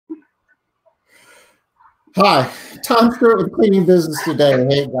Hi, Tom Stewart with Cleaning Business Today.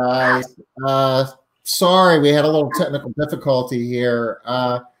 Hey guys, sorry we had a little technical difficulty here.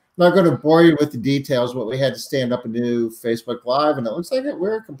 Not going to bore you with the details, but we had to stand up a new Facebook Live, and it looks like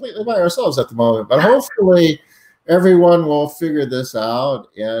we're completely by ourselves at the moment. But hopefully, everyone will figure this out.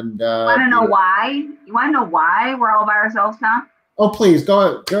 And want to know why? You want to know why we're all by ourselves now? Oh, please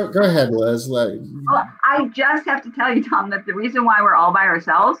go ahead, Liz. Well, I just have to tell you, Tom, that the reason why we're all by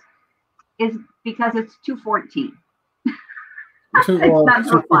ourselves is because it's 2:14. It's not 2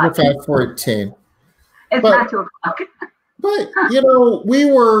 o'clock. 5:14. It's not 2 o'clock. But we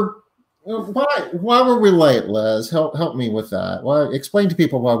were. Why were we late, Liz? Help me with that. Explain to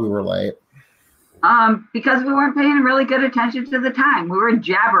people why we were late. Because we weren't paying really good attention to the time. We were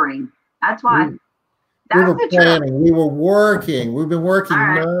jabbering. That's why. We were planning. We were working. We've been working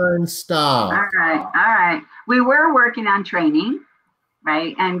nonstop. All right. We were working on training,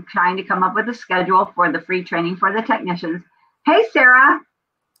 right, and trying to come up with a schedule for the free training for the technicians. Hey, Sarah.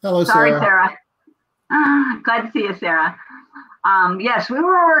 Hello, Sorry, Sarah. Glad to see you, Sarah. Yes, we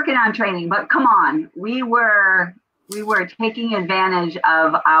were working on training, but come on, we were taking advantage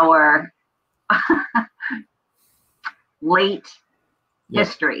of our late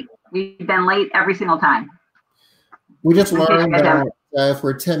history. We've been late every single time. We just learned that if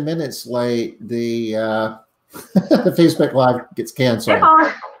we're 10 minutes late, the the Facebook Live gets canceled.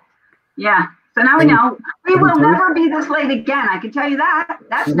 Yeah. So now we know. We will never be this late again. I can tell you that.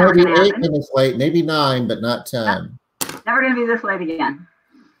 That's never going to happen. 8 minutes late, maybe 9, but not 10. Never going to be this late again.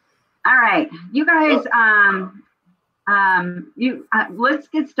 All right, you guys. Let's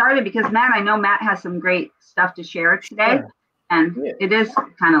get started because Matt, I know Matt has some great stuff to share today. Sure. And it is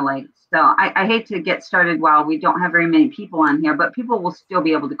kind of late. So I hate to get started while we don't have very many people on here, but people will still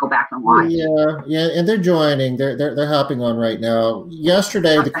be able to go back and watch. Yeah, and they're joining. They're hopping on right now.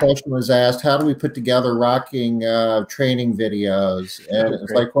 Yesterday, the question was asked, how do we put together rocking training videos? And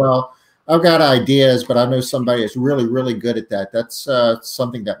it's like, well, I've got ideas, but I know somebody that's really, really good at that. That's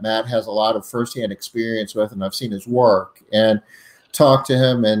something that Matt has a lot of firsthand experience with, and I've seen his work. And talk to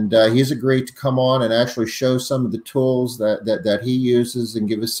him, and he's agreed to come on and actually show some of the tools that he uses and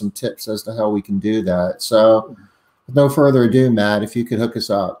give us some tips as to how we can do that. So with no further ado, Matt, if you could hook us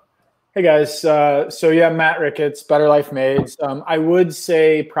up. Hey guys, so yeah, Matt Ricketts, Better Life Maids. I would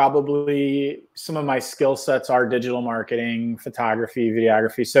say probably some of my skill sets are digital marketing, photography,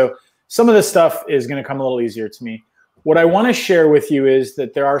 videography. So some of this stuff is going to come a little easier to me. What I want to share with you is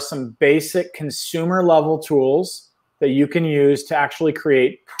that there are some basic consumer level tools that you can use to actually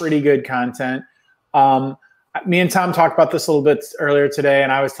create pretty good content. Me and Tom talked about this a little bit earlier today,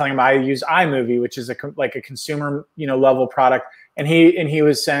 and I was telling him I use iMovie, which is like a consumer level product, and he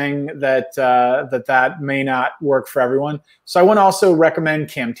was saying that that may not work for everyone. So I want to also recommend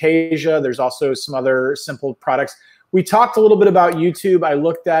Camtasia. There's also some other simple products. We talked a little bit about YouTube. I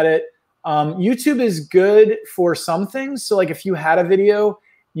looked at it. YouTube is good for some things. So like if you had a video,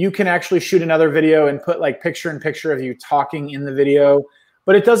 you can actually shoot another video and put like picture-in-picture of you talking in the video,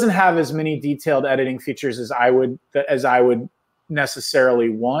 but it doesn't have as many detailed editing features as I would necessarily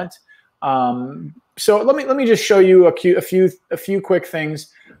want. So let me just show you a few quick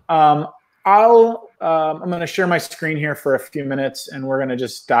things. I'm going to share my screen here for a few minutes, and we're going to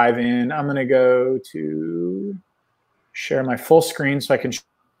just dive in. I'm going to go to share my full screen so I can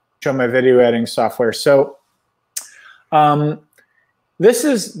show my video editing software. So. This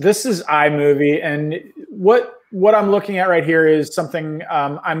is iMovie, and what I'm looking at right here is something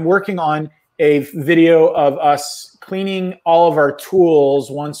I'm working on a video of us cleaning all of our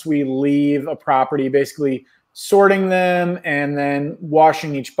tools once we leave a property, basically sorting them and then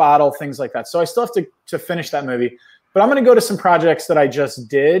washing each bottle, things like that. So I still have to finish that movie, but I'm going to go to some projects that I just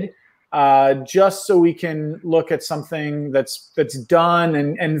did, just so we can look at something that's done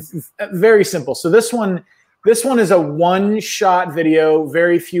and very simple. So this one is a one-shot video.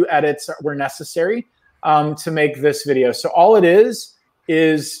 Very few edits were necessary to make this video. So all it is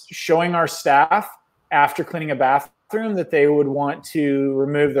showing our staff after cleaning a bathroom that they would want to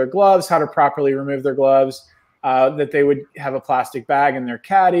remove their gloves, how to properly remove their gloves, that they would have a plastic bag in their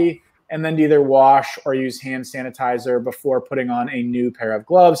caddy, and then to either wash or use hand sanitizer before putting on a new pair of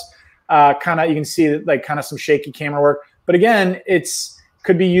gloves. You can see like kind of some shaky camera work. But again,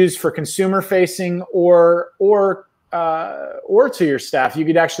 could be used for consumer facing or to your staff. You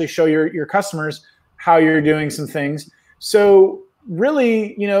could actually show your customers how you're doing some things. So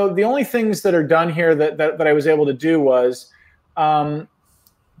really, the only things that are done here that I was able to do was down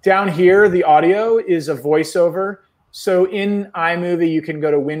here, the audio is a voiceover. So in iMovie, you can go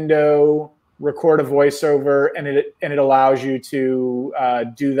to Window, record a voiceover, and it allows you to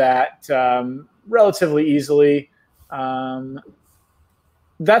do that relatively easily.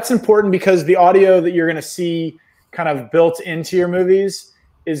 That's important because the audio that you're going to see kind of built into your movies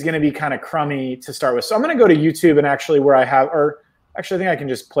is going to be kind of crummy to start with. So I'm going to go to YouTube and actually where I have, or actually I think I can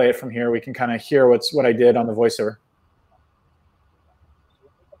just play it from here. We can kind of hear what I did on the voiceover.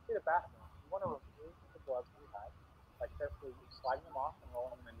 You want to remove the gloves you had by carefully sliding them off and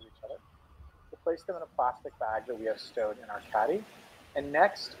rolling them into each other. We'll place them in a plastic bag that we have stowed in our caddy. And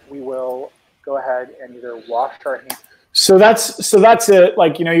next we will go ahead and either wash our hands. So that's it.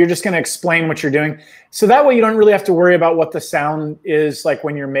 Like, you know, you're just going to explain what you're doing. So that way you don't really have to worry about what the sound is like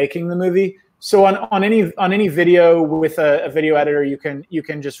when you're making the movie. So on any video with a video editor, you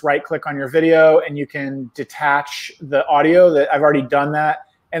can just right click on your video and you can detach the audio. That I've already done that.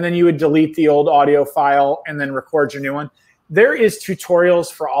 And then you would delete the old audio file and then record your new one. There is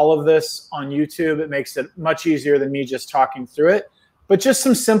tutorials for all of this on YouTube. It makes it much easier than me just talking through it. But just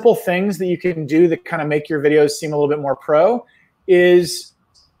some simple things that you can do that kind of make your videos seem a little bit more pro is,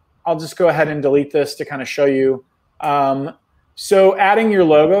 I'll just go ahead and delete this to kind of show you. So adding your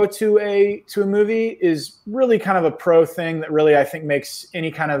logo to a movie is really kind of a pro thing that really I think makes any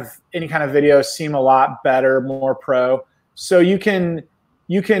kind of video seem a lot better, more pro. So you can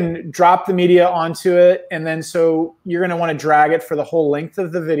drop the media onto it, and then so you're going to want to drag it for the whole length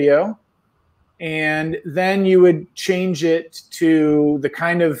of the video. And then you would change it to the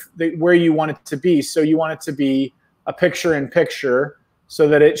kind of where you want it to be. So you want it to be a picture-in-picture so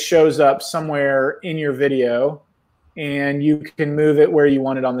that it shows up somewhere in your video, and you can move it where you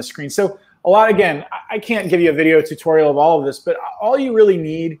want it on the screen. So again, I can't give you a video tutorial of all of this, but all you really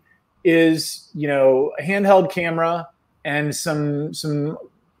need is, you know, a handheld camera and some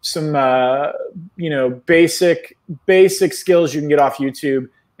you know, basic skills you can get off YouTube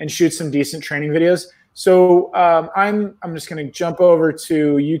and shoot some decent training videos. So I'm just going to jump over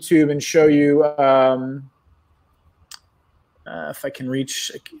to YouTube and show you if I can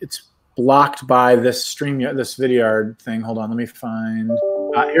reach. It's blocked by this Vidyard thing. Hold on, let me find.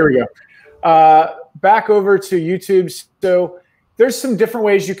 Here we go. Back over to YouTube. So there's some different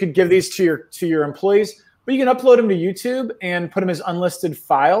ways you could give these to your employees, but you can upload them to YouTube and put them as unlisted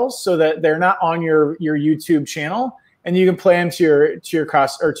files so that they're not on your YouTube channel. And you can play them to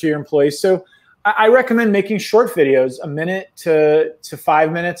your employees. So I recommend making short videos. 1 minute to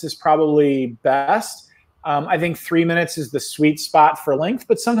 5 minutes is probably best. I think 3 minutes is the sweet spot for length,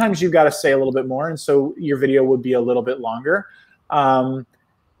 but sometimes you've got to say a little bit more, and so your video would be a little bit longer.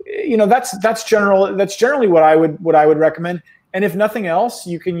 You know, that's generally what I would recommend. And if nothing else,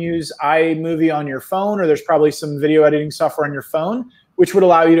 you can use iMovie on your phone, or there's probably some video editing software on your phone, which would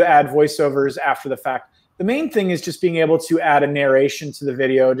allow you to add voiceovers after the fact. The main thing is just being able to add a narration to the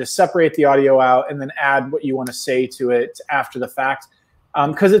video, to separate the audio out, and then add what you want to say to it after the fact.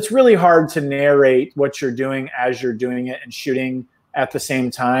 Because it's really hard to narrate what you're doing as you're doing it and shooting at the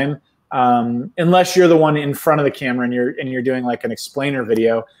same time, unless you're the one in front of the camera and you're doing like an explainer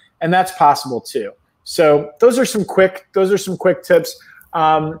video, and that's possible too. So those are some quick tips.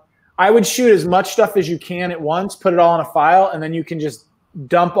 I would shoot as much stuff as you can at once, put it all in a file, and then you can just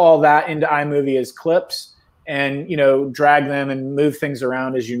dump all that into iMovie as clips and, you know, drag them and move things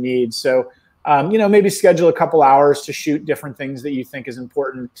around as you need. So, you know, maybe schedule a couple hours to shoot different things that you think is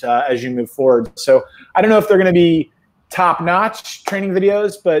important as you move forward. So I don't know if they're going to be top-notch training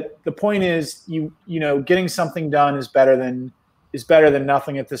videos, but the point is, you know, getting something done is better than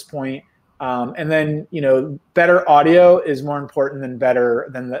nothing at this point. And then, you know, better audio is more important than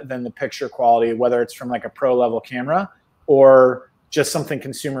the picture quality, whether it's from like a pro level camera or just something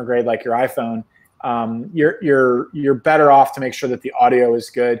consumer grade like your iPhone. You're better off to make sure that the audio is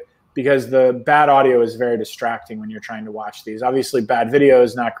good, because the bad audio is very distracting when you're trying to watch these. Obviously, bad video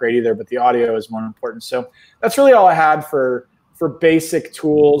is not great either, but the audio is more important. So that's really all I had for basic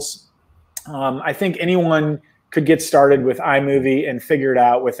tools. I think anyone could get started with iMovie and figure it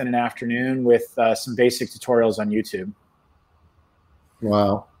out within an afternoon with some basic tutorials on YouTube.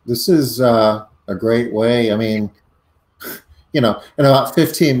 Wow, this is a great way. I mean, you know, in about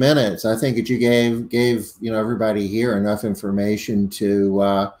 15 minutes, I think that you gave you know, everybody here enough information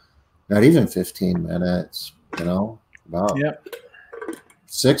to not even 15 minutes. You know, about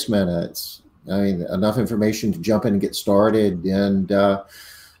 6 minutes. I mean, enough information to jump in and get started, and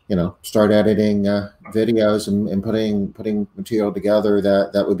you know, start editing videos and putting material together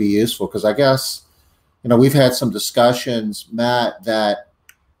that would be useful. Because I guess, you know, we've had some discussions, Matt, that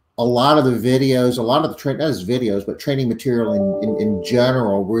a lot of the videos, not as videos, but training material in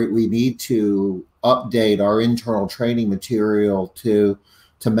general, we need to update our internal training material to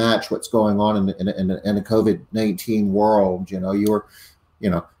match what's going on in a COVID-19 world. You know,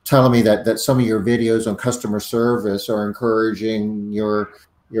 telling me that some of your videos on customer service are encouraging your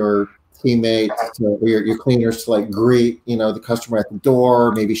teammates or your cleaners to like greet, the customer at the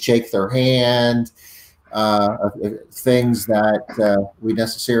door, maybe shake their hand, things that we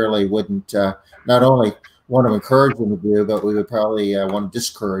necessarily wouldn't not only want to encourage them to do, but we would probably want to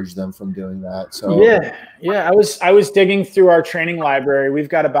discourage them from doing that. So yeah. I was digging through our training library. We've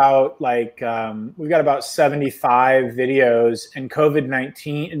got about 75 videos, and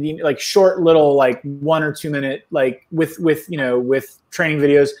COVID-19, like short little, like 1 or 2 minute, like with training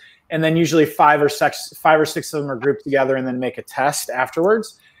videos, and then usually 5 or 6 of them are grouped together and then make a test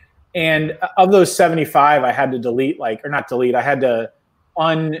afterwards. And of those 75, I had to I had to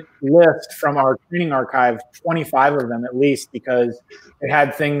unlist from our training archive 25 of them at least, because it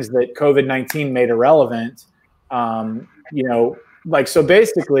had things that COVID-19 made irrelevant. So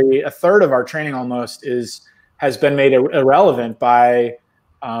basically a third of our training almost has been made irrelevant by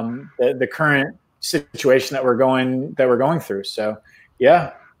the current situation that we're going through. So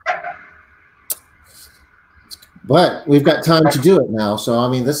yeah. But we've got time to do it now. So, I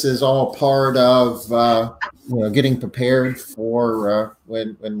mean, this is all part of, getting prepared for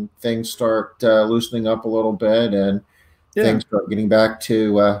when things start loosening up a little bit and things start getting back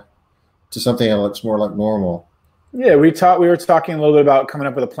to something that looks more like normal. Yeah, we were talking a little bit about coming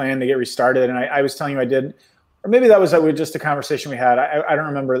up with a plan to get restarted. And I was telling you I did, or maybe that was just a conversation we had. I don't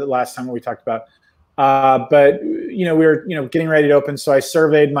remember the last time what we talked about. But we were getting ready to open, so I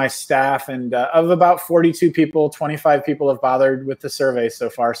surveyed my staff, and of about 42 people, 25 people have bothered with the survey so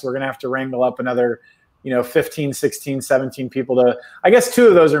far. So we're gonna have to wrangle up another 15, 16, 17 people to, I guess 2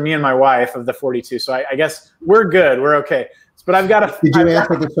 of those are me and my wife of the 42. So I guess we're good, we're okay. But I've got to. Did you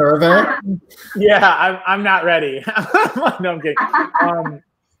answer the survey? Yeah, I'm not ready. No, I'm kidding.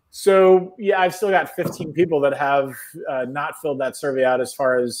 So yeah, I've still got 15 people that have not filled that survey out as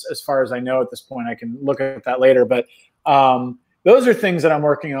far as I know at this point. I can look at that later, but those are things that I'm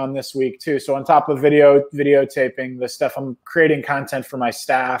working on this week too. So on top of videotaping the stuff, I'm creating content for my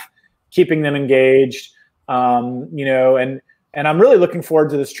staff, keeping them engaged, and I'm really looking forward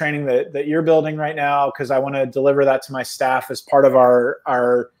to this training that you're building right now, because I want to deliver that to my staff as part of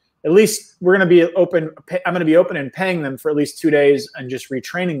our at least we're going to be open. I'm going to be open and paying them for at least 2 days and just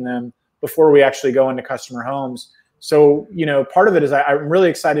retraining them before we actually go into customer homes. So, part of it is I'm really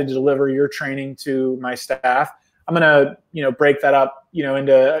excited to deliver your training to my staff. I'm going to, break that up,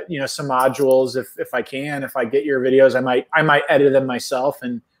 into, some modules if I can. If I get your videos, I might edit them myself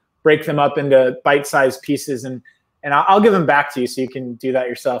and break them up into bite-sized pieces, and I'll give them back to you so you can do that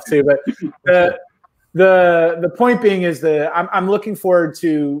yourself too. But the point being is that I'm looking forward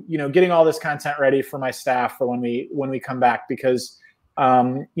to getting all this content ready for my staff for when we come back, because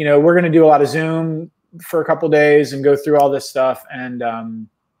we're going to do a lot of Zoom for a couple of days and go through all this stuff and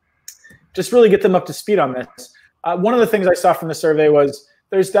just really get them up to speed on this. One of the things I saw from the survey was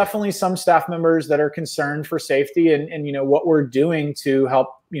there's definitely some staff members that are concerned for safety and what we're doing to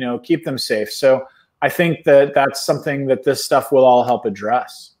help keep them safe. So I think that's something that this stuff will all help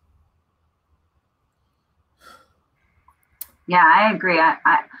address. Yeah, I agree. I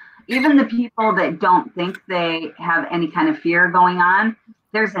even the people that don't think they have any kind of fear going on,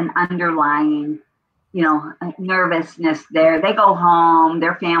 there's an underlying, nervousness there. They go home,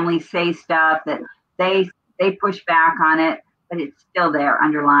 their families say stuff that they push back on it, but it's still there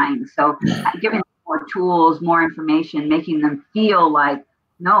underlying. So giving them more tools, more information, making them feel like,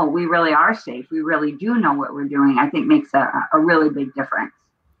 no, we really are safe. We really do know what we're doing, I think makes a really big difference.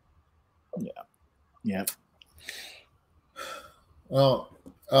 Yeah. Yeah. Well,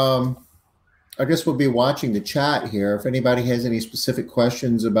 I guess we'll be watching the chat here. If anybody has any specific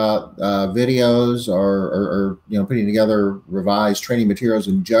questions about videos or putting together revised training materials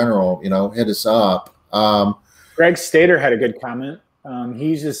in general, hit us up. Greg Stater had a good comment. He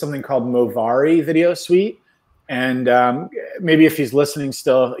uses something called Movari Video Suite, and maybe if he's listening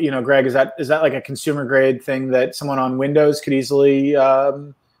still, Greg, is that like a consumer grade thing that someone on Windows could easily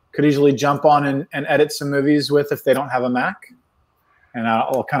jump on and edit some movies with if they don't have a Mac? And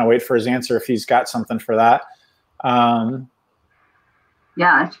I'll kind of wait for his answer if he's got something for that. Yeah,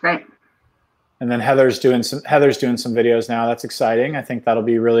 that's great. And then Heather's doing some videos now. That's exciting. I think that'll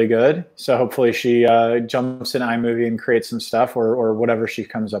be really good. So hopefully she jumps in iMovie and creates some stuff or whatever she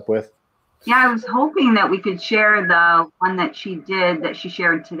comes up with. Yeah, I was hoping that we could share the one that she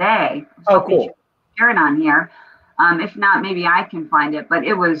shared today. Oh, cool. Share it on here. If not, maybe I can find it. But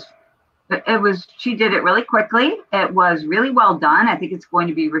she did it really quickly. It was really well done. I think it's going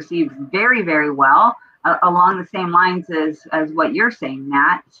to be received very, very well, along the same lines as what you're saying,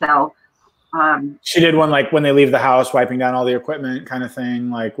 Matt. So She did one like when they leave the house, wiping down all the equipment kind of thing,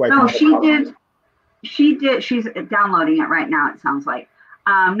 like wiping. No, she did. She's downloading it right now, it sounds like.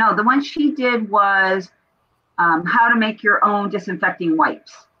 No, the one she did was how to make your own disinfecting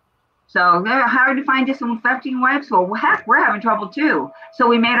wipes. So how to find disinfecting wipes? Well, heck, we're having trouble too. So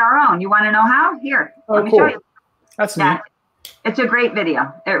we made our own. You want to know how? Here, let me show you. That's neat. It's a great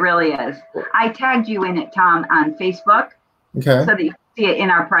video. It really is. I tagged you in it, Tom, on Facebook. Okay. So that you can see it in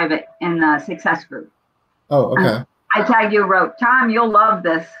our private, in the success group. Oh, okay. I tagged you, wrote, Tom, you'll love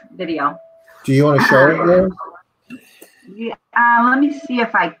this video. Do you want to show it there? Yeah, let me see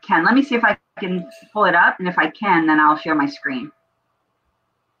if I can. Let me see if I can pull it up. And if I can, then I'll share my screen.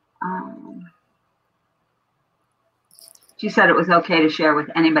 She said it was okay to share with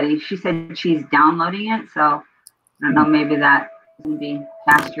anybody. She said she's downloading it. So I don't know, maybe that can be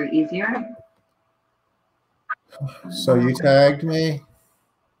faster, easier. So you tagged me?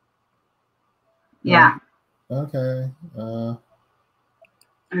 Yeah. Okay. In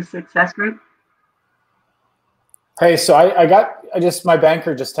a success group. Hey, so my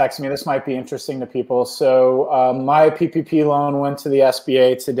banker just texted me. This might be interesting to people. So my PPP loan went to the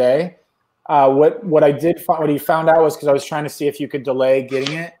SBA today. What he found out was, because I was trying to see if you could delay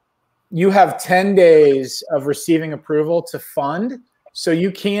getting it. You have 10 days of receiving approval to fund. So you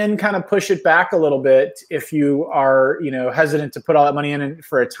can kind of push it back a little bit if you are, hesitant to put all that money in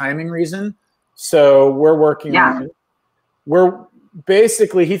for a timing reason. So we're working on it.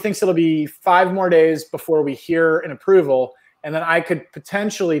 Basically, he thinks it'll be 5 more days before we hear an approval. And then I could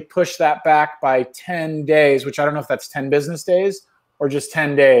potentially push that back by 10 days, which I don't know if that's 10 business days or just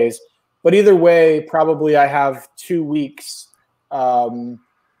 10 days. But either way, probably I have 2 weeks to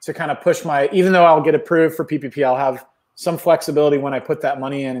kind of push even though I'll get approved for PPP, I'll have some flexibility when I put that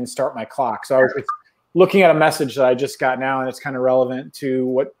money in and start my clock. So I was looking at a message that I just got now, and it's kind of relevant to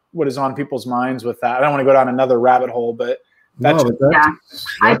what is on people's minds with that. I don't want to go down another rabbit hole, but I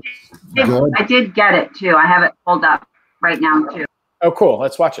did get it too. I have it pulled up right now too. Oh, cool.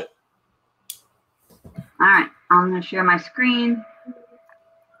 Let's watch it. All right. I'm going to share my screen.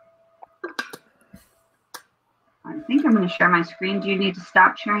 I think I'm going to share my screen. Do you need to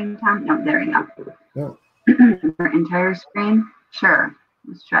stop sharing, Tom? No, there you go. No. Your entire screen? Sure.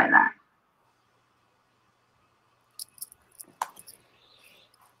 Let's try that.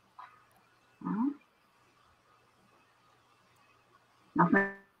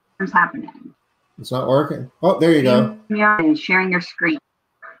 Nothing's happening. It's not working. Oh, there you go. Yeah, sharing your screen.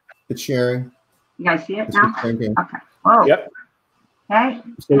 It's sharing. You guys see it now? Okay. Whoa. Yep. Okay.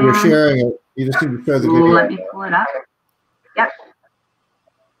 So you're sharing it. You just need to show the video. Let me pull it up. Yep.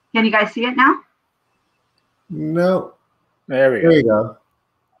 Can you guys see it now? No. There we go. There you go.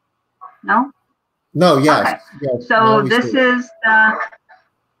 No? No, yes. Okay. Yes. So this is the,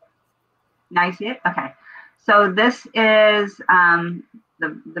 now you see it? Okay. So this is the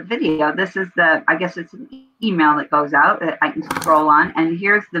video. This is I guess it's an email that goes out that I can scroll on. And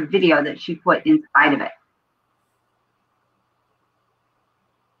here's the video that she put inside of it.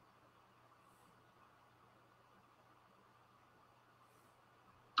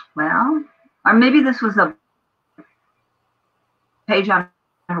 Well, or maybe this was a page on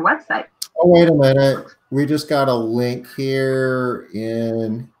her website. Oh, wait a minute. We just got a link here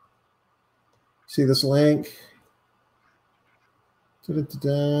see this link?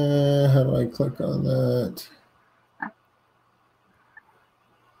 Da-da-da-da. How do I click on that?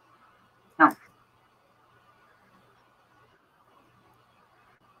 No.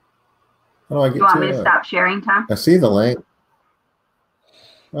 How do I get you want me to stop sharing, Tom? I see the link.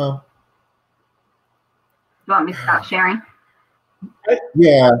 Oh. You want me to stop sharing?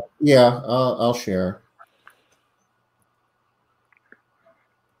 Yeah, I'll share.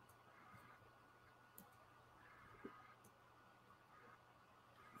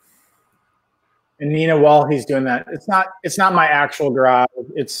 And Nina, while he's doing that, it's not my actual garage.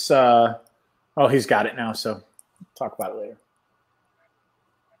 It's oh, he's got it now, so talk about it later.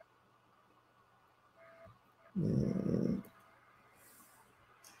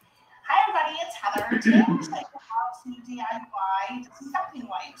 Hi everybody, it's Heather. Today I'm going to show you how to DIY disinfecting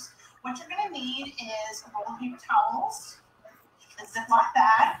wipes. What you're going to need is a roll of paper towels, a Ziploc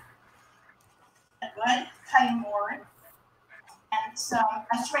bag, a good cutting board, and a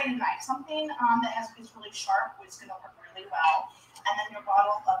serrated knife, something that is really sharp, which is going to work really well, and then your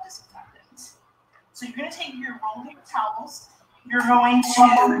bottle of disinfectant. So you're going to take your roll of paper towels, you're going to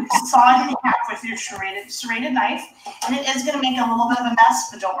saw it in half with your serrated knife, and it is going to make a little bit of a mess,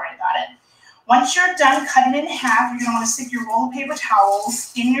 but don't worry about it. Once you're done cutting it in half, you're going to want to stick your roll of paper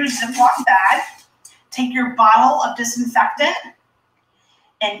towels in your Ziploc bag, take your bottle of disinfectant,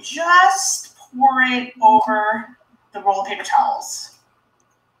 and just pour it over the roll of paper towels.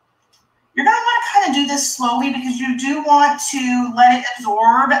 You're going to want to kind of do this slowly because you do want to let it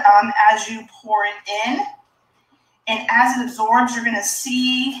absorb as you pour it in. And as it absorbs, you're going to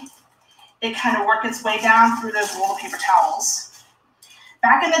see it kind of work its way down through those roll of paper towels.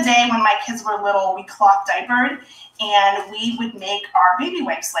 Back in the day when my kids were little, we cloth diapered, and we would make our baby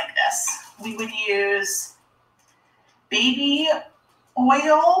wipes like this. We would use baby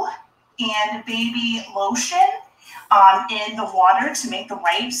oil and baby lotion in the water to make the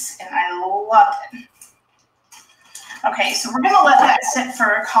wipes, and I loved it. Okay, so we're going to let that sit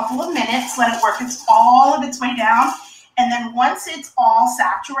for a couple of minutes, let it work all of its way down, and then once it's all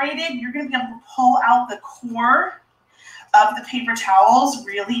saturated, you're going to be able to pull out the core of the paper towels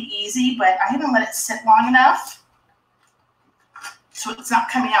really easy, but I haven't let it sit long enough, so it's not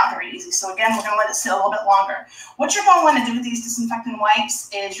coming out very easy. So again, we're going to let it sit a little bit longer. What you're going to want to do with these disinfectant wipes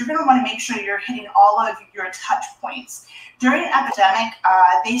is you're going to want to make sure you're hitting all of your touch points. During an epidemic,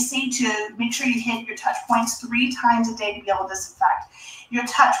 they say to make sure you hit your touch points 3 times a day to be able to disinfect. Your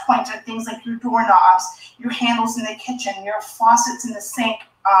touch points are things like your doorknobs, your handles in the kitchen, your faucets in the sink,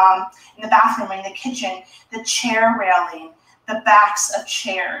 in the bathroom, in the kitchen, the chair railing, the backs of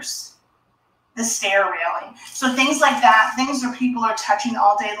chairs, the stair railing. So things like that, things that people are touching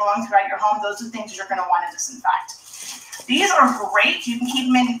all day long throughout your home, those are things you're going to want to disinfect. These are great. You can keep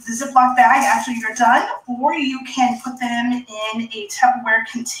them in the Ziploc bag after you're done, or you can put them in a Tupperware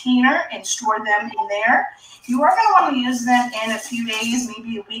container and store them in there. You are going to want to use them in a few days,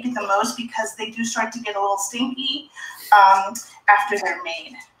 maybe a week at the most, because they do start to get a little stinky after they're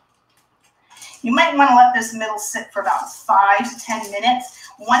made. You might want to let this middle sit for about 5 to 10 minutes.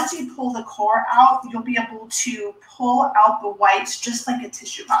 Once you pull the core out, you'll be able to pull out the wipes just like a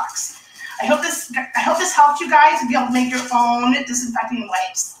tissue box. I hope this helped you guys to be able to make your own disinfecting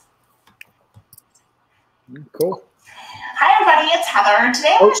wipes. Cool. Hi everybody, it's Heather.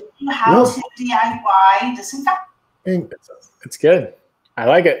 Today I'm going to show you how to DIY disinfect. It's good. I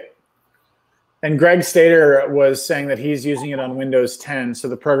like it. And Greg Stater was saying that he's using it on Windows 10. So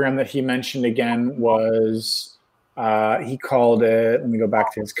the program that he mentioned again was, he called it, let me go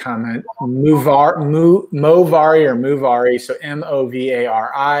back to his comment, Movari. So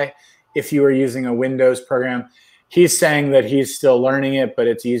M-O-V-A-R-I. If you are using a Windows program, he's saying that he's still learning it, but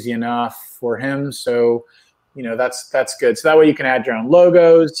it's easy enough for him. So, you know, that's good. So that way you can add your own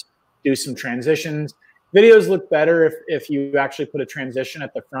logos, do some transitions. Videos look better if you actually put a transition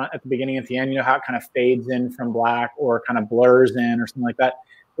at the front, at the beginning, at the end. You know how it kind of fades in from black or kind of blurs in or something like that.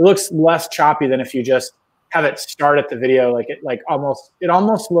 It looks less choppy than if you just have it start at the video. It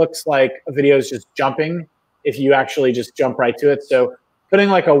almost looks like a video is just jumping if you actually just jump right to it. So putting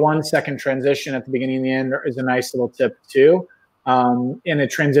like a 1-second transition at the beginning and the end is a nice little tip too. And a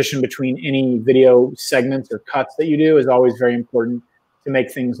transition between any video segments or cuts that you do is always very important to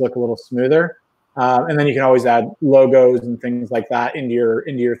make things look a little smoother. And then you can always add logos and things like that into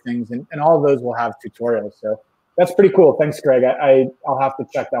your things, and all of those will have tutorials. So that's pretty cool. Thanks, Greg. I'll have to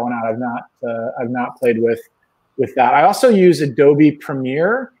check that one out. I've not played with that. I also use Adobe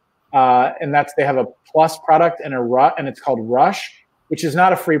Premiere, and they have a Plus product and and it's called Rush, which is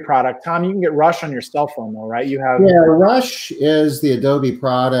not a free product. Tom, you can get Rush on your cell phone though, right? Yeah, Rush is the Adobe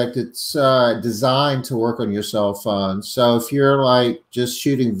product. It's designed to work on your cell phone. So if you're like just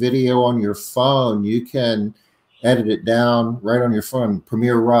shooting video on your phone, you can edit it down right on your phone,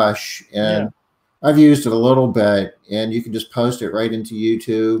 Premiere Rush. And I've used it a little bit, and you can just post it right into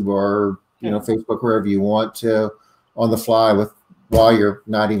YouTube or Facebook, wherever you want to, on the fly while you're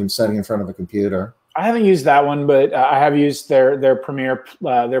not even sitting in front of a computer. I haven't used that one, but I have used their Premiere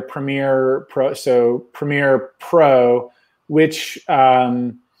Pro. So Premiere Pro, which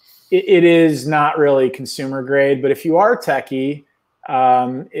it is not really consumer grade, but if you are techie,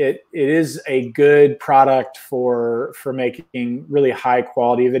 it is a good product for making really high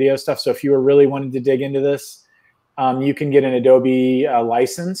quality video stuff. So if you were really wanting to dig into this, you can get an Adobe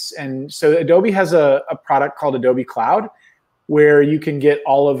license. And so Adobe has a product called Adobe Cloud, where you can get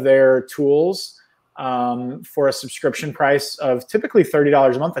all of their tools for a subscription price of typically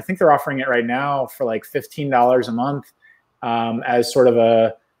 $30 a month. I think they're offering it right now for like $15 a month as sort of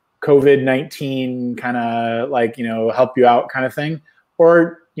a COVID-19 kind of help you out kind of thing.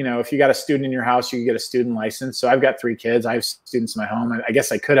 Or, if you got a student in your house, you can get a student license. So I've got 3 kids. I have students in my home. I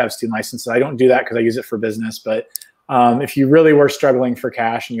guess I could have student licenses. I don't do that because I use it for business. But if you really were struggling for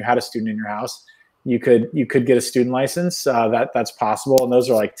cash and you had a student in your house, you could get a student license. That's possible. And those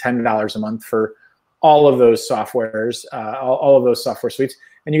are like $10 a month for all of those softwares, all of those software suites.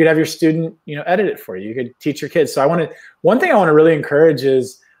 and you could have your student, you know, edit it for you. You could teach your kids. So one thing I want to really encourage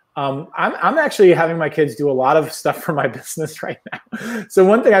is, I'm actually having my kids do a lot of stuff for my business right now. So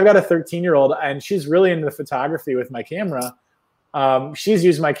one thing, I've got a 13-year-old, and she's really into photography with my camera. She's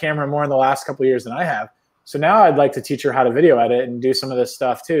used my camera more in the last couple of years than I have. So now I'd like to teach her how to video edit and do some of this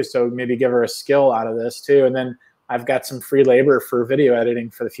stuff too. So maybe give her a skill out of this too. And then I've got some free labor for video editing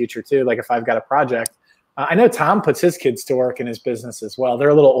for the future too. Like if I've got a project, I know Tom puts his kids to work in his business as well. They're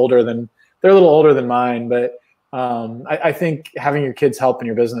a little older than mine, but I think having your kids help in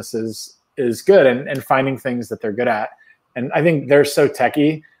your business is good, and finding things that they're good at. And I think they're so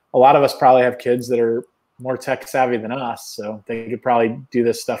techie. A lot of us probably have kids that are more tech savvy than us, so they could probably do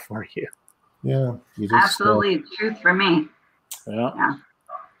this stuff for you. Yeah, you just, absolutely truth for me. Yeah.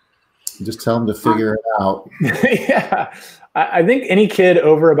 You just tell them to figure it out. Yeah, I think any kid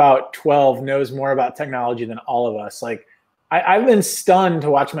over about 12 knows more about technology than all of us. Like, I've been stunned to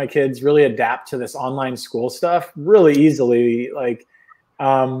watch my kids really adapt to this online school stuff really easily. Like,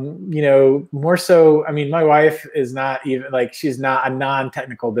 you know, more so, I mean, my wife is not even like, she's not a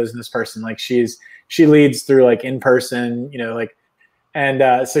non-technical business person. Like she leads through like in person, you know, like,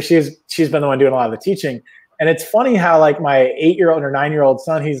 and so she's been the one doing a lot of the teaching. And it's funny how like my 8-year-old or 9-year-old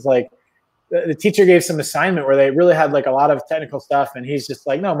son, he's like, the teacher gave some assignment where they really had like a lot of technical stuff. And he's just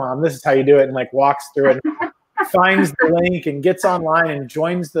like, no, Mom, this is how you do it. And like walks through it. Finds the link and gets online and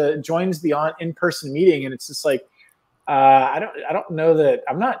joins the in-person meeting. And it's just like, I don't know that,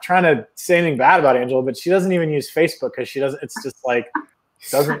 I'm not trying to say anything bad about Angela, but she doesn't even use Facebook because she doesn't, it's just like,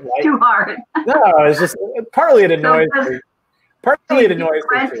 doesn't like too hard. No, it's just partly it annoys me. Partly it annoys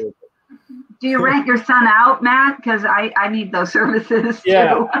me too. Do you rent your son out, Matt? Because I need those services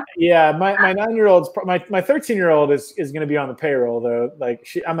too. Yeah. My 9-year-old's my 13-year-old is going to be on the payroll though. Like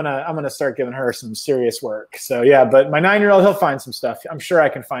I'm gonna start giving her some serious work. So yeah, but my 9-year-old, he'll find some stuff. I'm sure I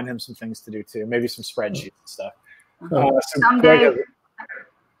can find him some things to do too. Maybe some spreadsheets and stuff.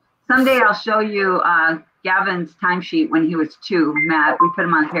 Someday I'll show you Gavin's timesheet when he was 2. Matt, we put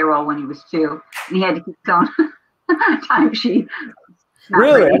him on payroll when he was 2, and he had to keep his own timesheet.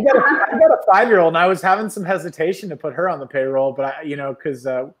 Really? I've got a 5-year-old, and I was having some hesitation to put her on the payroll, but because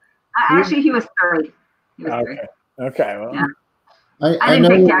actually he was 3. Okay. Well, yeah. I know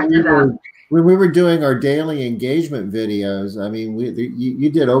when we were doing our daily engagement videos. I mean, you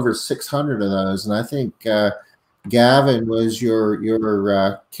did over 600 of those, and I think Gavin was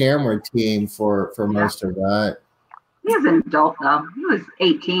your camera team for most of that. He was an adult though. He was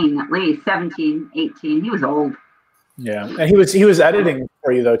 18 at least, 17, 18. He was old. Yeah, and he was editing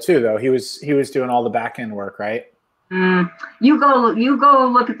for you though. He was doing all the back end work, right? You go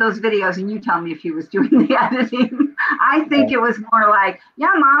look at those videos and you tell me if he was doing the editing. I think it was more like,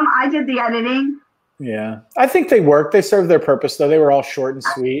 yeah, Mom, I did the editing. Yeah, I think they worked. They served their purpose though. They were all short and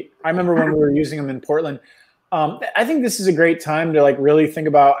sweet. I remember when we were using them in Portland. I think this is a great time to like really think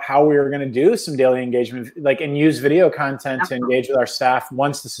about how we were going to do some daily engagement, like, and use video content to engage with our staff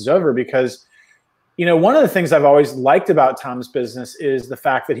once this is over, because one of the things I've always liked about Tom's business is the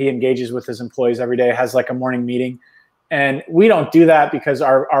fact that he engages with his employees every day, has like a morning meeting. And we don't do that because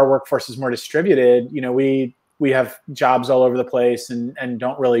our workforce is more distributed. We have jobs all over the place and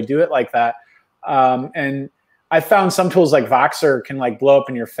don't really do it like that. And I found some tools like Voxer can like blow up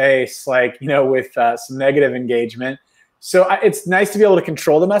in your face, like, with some negative engagement. So it's nice to be able to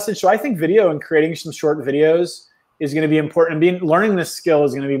control the message. So I think video and creating some short videos is going to be important. And learning this skill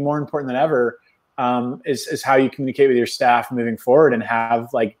is going to be more important than ever. Is how you communicate with your staff moving forward and have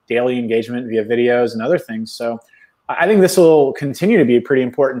like daily engagement via videos and other things. So I think this will continue to be a pretty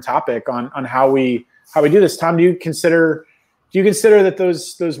important topic on how we do this. Tom, do you consider that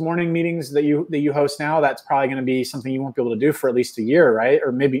those morning meetings that you host now, that's probably going to be something you won't be able to do for at least a year, right?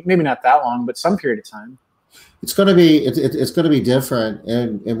 Or maybe not that long, but some period of time. It's going to be different,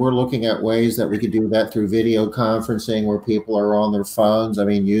 and we're looking at ways that we could do that through video conferencing where people are on their phones. I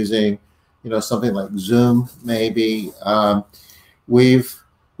mean, using something like Zoom, maybe.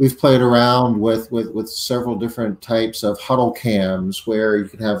 We've played around with several different types of huddle cams where you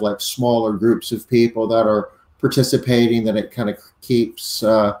can have like smaller groups of people that are participating, that it kind of keeps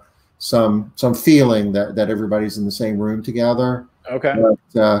some feeling that everybody's in the same room together. Okay.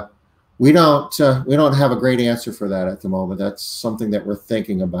 But we don't have a great answer for that at the moment. That's something that we're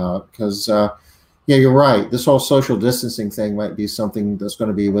thinking about, because yeah, you're right. This whole social distancing thing might be something that's going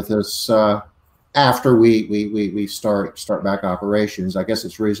to be with us after we start back operations. I guess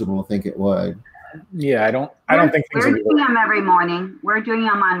it's reasonable to think it would. Yeah, I don't think we're doing them every morning. We're doing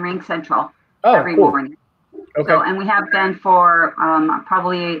them on Ring Central every cool. morning. Okay. So, and we have been for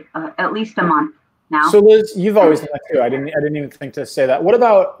probably at least a month. now. So Liz, you've always done that too. I didn't even think to say that. What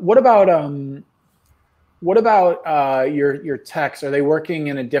about your techs? Are they working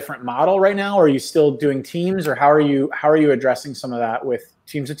in a different model right now, or are you still doing teams, or how are you addressing some of that with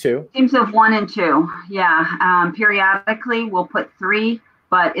teams of 2? Teams of 1 and 2. Yeah. Periodically we'll put 3,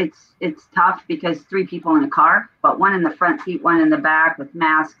 but it's tough because 3 people in a car, but 1 in the front seat, 1 in the back with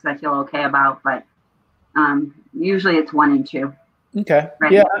masks I feel okay about, but usually it's 1 and 2. Okay.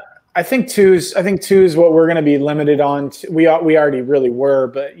 Right. Yeah. I think two is what we're going to be limited on. We already really were,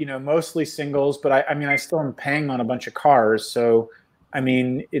 but mostly singles. But I still am paying on a bunch of cars, so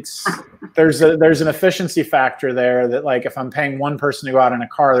there's an efficiency factor there that, like, if I'm paying one person to go out in a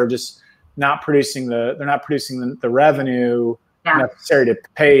car, they're just not producing the revenue necessary to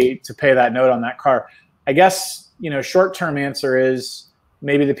pay that note on that car. I guess short term answer is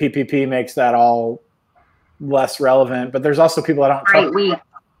maybe the PPP makes that all less relevant, but there's also people I don't trust.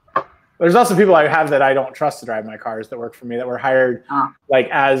 There's also people I have that I don't trust to drive my cars that work for me, that were hired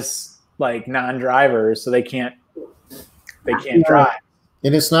as non-drivers, so they can't drive.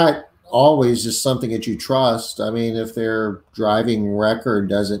 And it's not always just something that you trust. I mean, if their driving record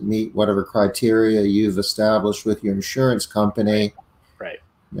doesn't meet whatever criteria you've established with your insurance company, right?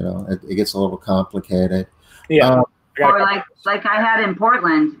 It gets a little complicated. Yeah. Or like I had in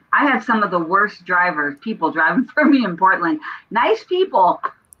Portland, I had some of the worst people driving for me in Portland. Nice people,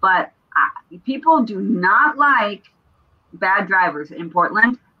 but people do not like bad drivers in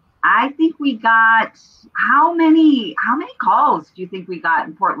Portland. I think we got how many calls do you think we got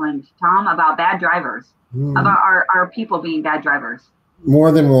in Portland, Tom, about bad drivers, about our people being bad drivers?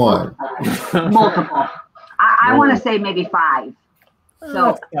 More than one. Multiple. I want to say maybe 5.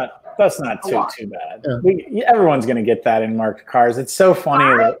 So that's not too bad. Yeah. Everyone's going to get that in marked cars. It's so funny.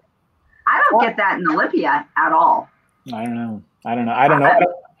 I don't get that in Olympia at all. I don't know.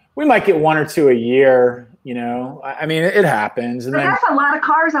 We might get 1 or 2 a year. I mean, it happens. But that's a lot of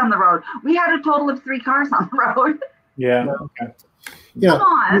cars on the road. We had a total of 3 cars on the road. Yeah. Okay. Come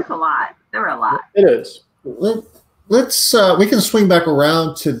on, that's a lot. There were a lot. It is. Let's we can swing back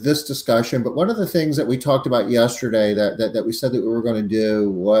around to this discussion, but one of the things that we talked about yesterday that we said that we were going to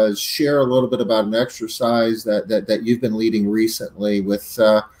do was share a little bit about an exercise that you've been leading recently with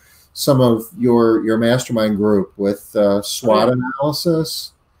some of your mastermind group with SWOT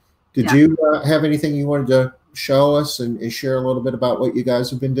analysis. Did you have anything you wanted to show us and share a little bit about what you guys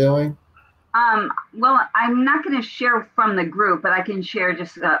have been doing? Well, I'm not going to share from the group, but I can share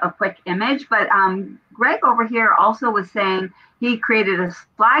just a quick image. But Greg over here also was saying he created a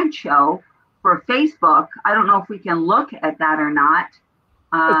slideshow for Facebook. I don't know if we can look at that or not.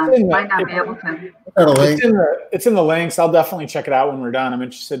 Might not be able to. It's in the links. I'll definitely check it out when we're done. I'm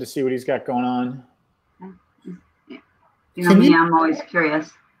interested to see what he's got going on. I'm always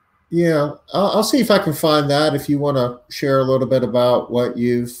curious. Yeah, I'll see if I can find that. If you want to share a little bit about what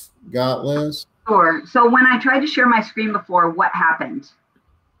you've got, Liz. Sure. So when I tried to share my screen before, what happened?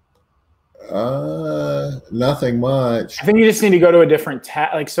 Nothing much. I think you just need to go to a different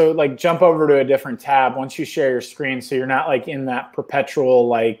tab. Jump over to a different tab once you share your screen, so you're not in that perpetual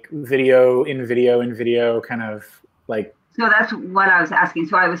video kind of like. So that's what I was asking.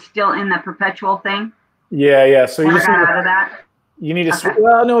 So I was still in the perpetual thing. Yeah. So you just got out of that. You need to. Okay.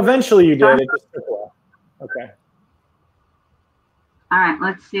 Well, no. Eventually, you did. It just took a while. Okay. All right.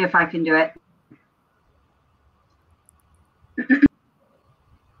 Let's see if I can do it.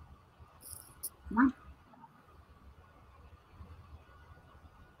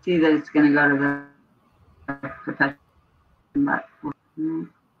 See that it's going to go to the professional.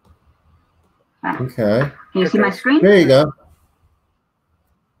 Okay. Can you see my screen? There you go.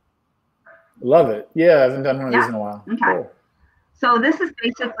 Love it. Yeah, I haven't done one of these in a while. Okay. Cool. So this is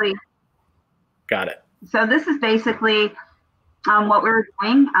basically. Got it. So this is basically what we're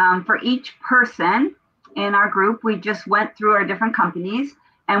doing for each person in our group. We just went through our different companies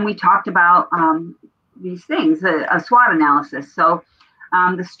and we talked about these things, a SWOT analysis. So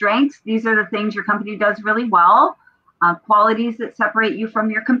the strengths, these are the things your company does really well, qualities that separate you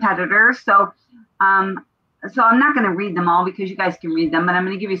from your competitors. So I'm not going to read them all because you guys can read them, but I'm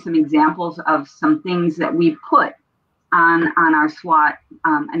going to give you some examples of some things that we put on our SWOT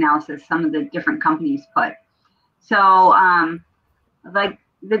analysis, some of the different companies put. So like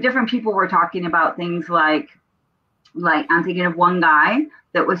the different people were talking about things like I'm thinking of one guy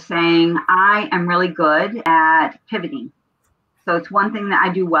that was saying, I am really good at pivoting. So it's one thing that I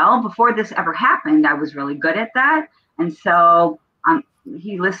do well. Before this ever happened, I was really good at that. And so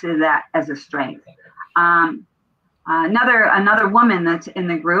he listed that as a strength. Another woman that's in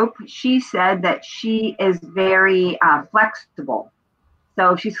the group, she said that she is very flexible.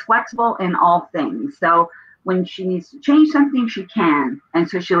 So she's flexible in all things. So when she needs to change something, she can. And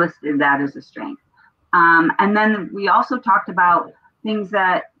so she listed that as a strength. And then we also talked about things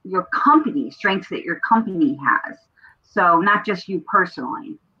that your company, strengths that your company has. So not just you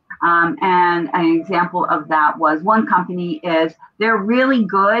personally. And an example of that was one company is they're really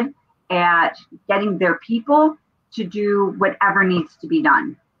good at getting their people to do whatever needs to be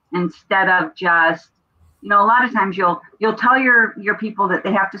done instead of just, you know, a lot of times you'll tell your people that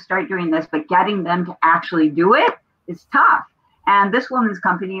they have to start doing this, but getting them to actually do it is tough. And this woman's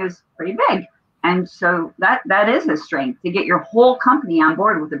company is pretty big. And so that is a strength, to get your whole company on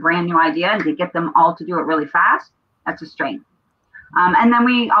board with a brand new idea and to get them all to do it really fast. That's a strength. And then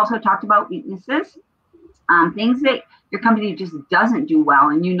we also talked about weaknesses, things that your company just doesn't do well,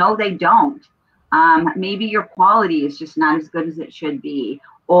 and you know they don't. Maybe your quality is just not as good as it should be,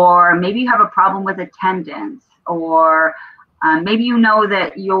 or maybe you have a problem with attendance, or maybe you know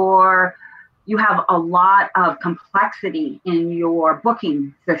that you have a lot of complexity in your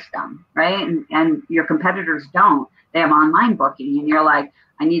booking system, right? And your competitors don't. They have online booking, and you're like,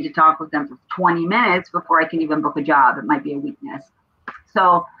 I need to talk with them for 20 minutes before I can even book a job. It might be a weakness.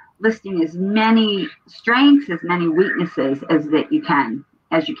 So listing as many strengths, as many weaknesses as you can.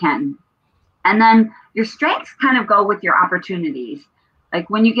 And then your strengths kind of go with your opportunities. Like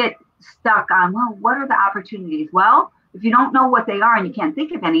when you get stuck on, well, what are the opportunities? Well, if you don't know what they are and you can't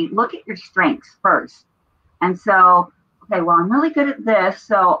think of any, look at your strengths first. And so, okay, well, I'm really good at this.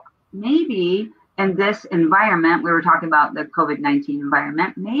 So maybe in this environment, we were talking about the COVID-19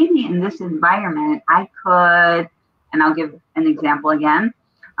 environment, maybe in this environment, I could, and I'll give an example again,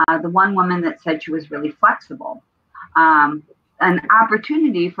 the one woman that said she was really flexible. An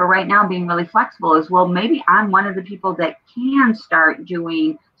opportunity for right now being really flexible is, well, maybe I'm one of the people that can start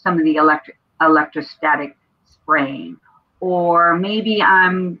doing some of the electrostatic spraying, or maybe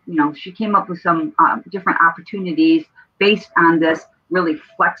she came up with some different opportunities based on this really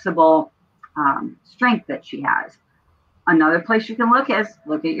flexible strength that she has. Another place you can look at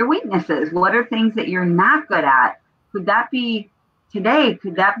your weaknesses. What are things that you're not good at? Could that be today?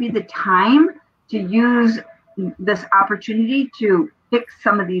 Could that be the time to use this opportunity to fix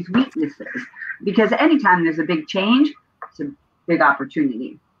some of these weaknesses? Because anytime there's a big change, it's a big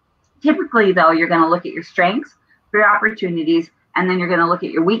opportunity. Typically, though, you're going to look at your strengths for your opportunities, and then you're going to look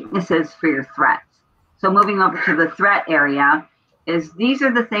at your weaknesses for your threats. So moving over to the threat area, these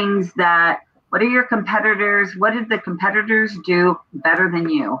are the things that, what are your competitors? What did the competitors do better than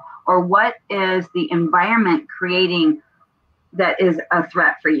you? Or what is the environment creating that is a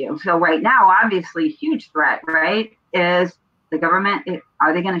threat for you? So right now, obviously, huge threat, right, is the government.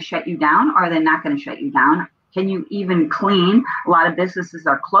 Are they going to shut you down, or are they not going to shut you down? Can you even clean? A lot of businesses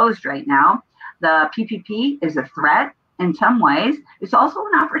are closed right now. The PPP is a threat in some ways. It's also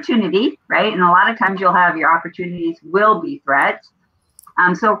an opportunity, right? And a lot of times you'll have your opportunities will be threats.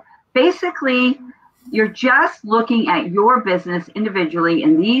 So basically, you're just looking at your business individually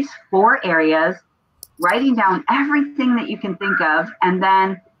in these 4 areas, writing down everything that you can think of, and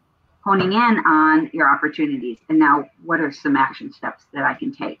then honing in on your opportunities. And now, what are some action steps that I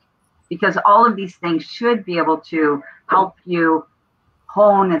can take? Because all of these things should be able to help you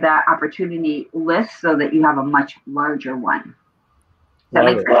hone that opportunity list so that you have a much larger one. Does that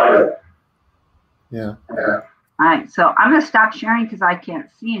make sense? Yeah. All right, so I'm going to stop sharing because I can't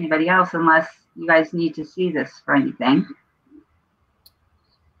see anybody else unless you guys need to see this for anything.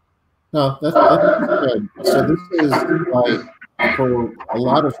 No, that's good. So this is like, for a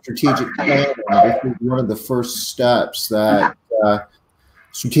lot of strategic planning, this is one of the first steps that a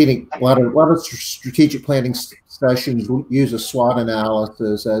lot of strategic planning sessions use a SWOT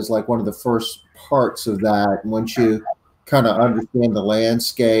analysis as like one of the first parts of that. And once you kind of understand the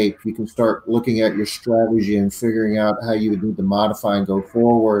landscape, you can start looking at your strategy and figuring out how you would need to modify and go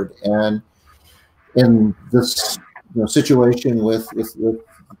forward. And in this situation with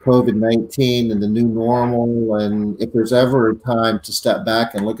COVID-19 and the new normal, and if there's ever a time to step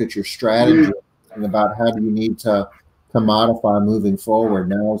back and look at your strategy and about how do you need to modify moving forward,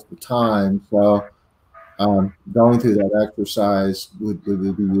 now's the time. So going through that exercise would be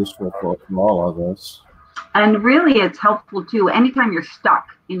useful for all of us. And really, it's helpful too. Anytime you're stuck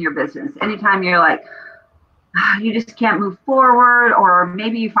in your business, anytime you're like, you just can't move forward, or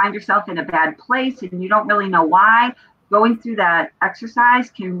maybe you find yourself in a bad place and you don't really know why, going through that exercise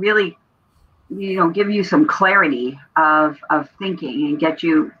can really, give you some clarity of thinking and get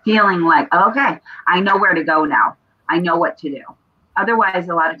you feeling like, okay, I know where to go now. I know what to do. Otherwise,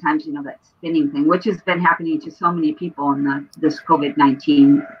 a lot of times, that spinning thing, which has been happening to so many people in this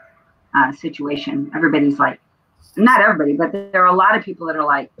COVID-19 situation. Everybody's like not everybody, but there are a lot of people that are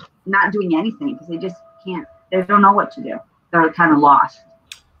like not doing anything because they just can't, they don't know what to do. They're kind of lost.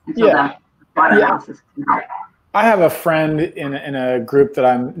 And so the SWOT analysis can help. I have a friend in a group that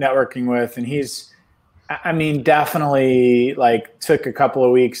I'm networking with, and he's, I mean, definitely like took a couple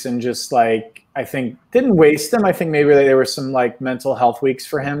of weeks and just like, I think didn't waste them. I think maybe there were some like mental health weeks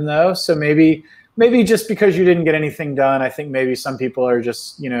for him though. So maybe just because you didn't get anything done, I think maybe some people are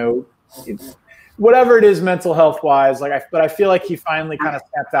just, you know, whatever it is mental health wise, like but I feel like he finally kind of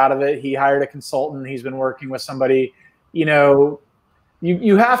stepped out of it. He hired a consultant. He's been working with somebody, you know.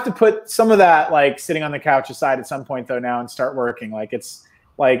 You have to put some of that like sitting on the couch aside at some point though now and start working. Like it's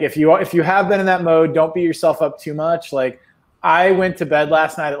like if you have been in that mode, don't beat yourself up too much. Like I went to bed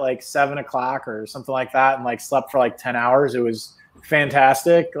last night at like 7 o'clock or something like that and like slept for like 10 hours. It was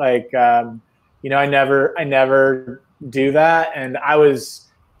fantastic. Like you know, I never do that, and I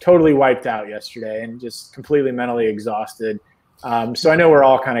was totally wiped out yesterday and just completely mentally exhausted. So I know we're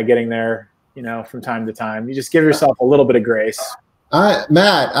all kind of getting there, you know, from time to time. You just give yourself a little bit of grace.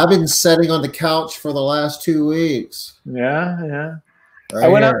 Matt, I've been sitting on the couch for the last 2 weeks. Yeah.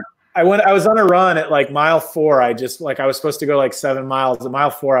 Right I was on a run at like mile 4. I was supposed to go like 7 miles. At mile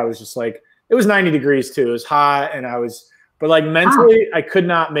 4, I was just like, it was 90 degrees too. It was hot, and but like mentally, I could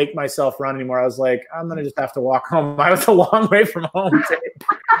not make myself run anymore. I was like, I'm gonna just have to walk home. I was a long way from home. So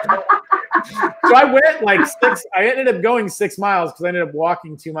I went like 6. I ended up going 6 miles because I ended up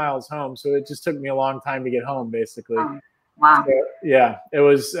walking 2 miles home. So it just took me a long time to get home, basically. Wow. So, yeah, it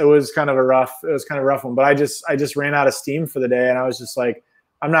was kind of a rough one. But I just ran out of steam for the day, and I was just like,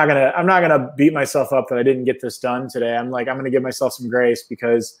 I'm not gonna beat myself up that I didn't get this done today. I'm gonna give myself some grace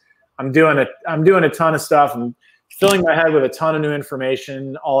because I'm doing a ton of stuff and filling my head with a ton of new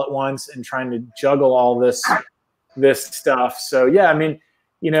information all at once and trying to juggle all this stuff. So yeah, I mean,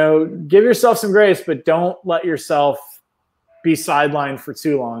 you know, give yourself some grace, but don't let yourself be sidelined for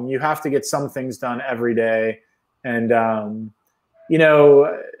too long. You have to get some things done every day. And, you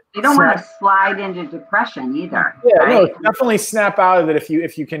know, you don't want to slide into depression either. Yeah, right? No, definitely snap out of it if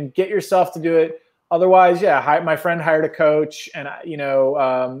you can get yourself to do it. Otherwise, yeah, my friend hired a coach, and you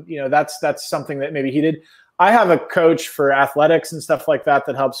know, that's something that maybe he did. I have a coach for athletics and stuff like that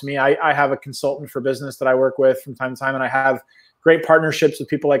helps me. I have a consultant for business that I work with from time to time, and I have great partnerships with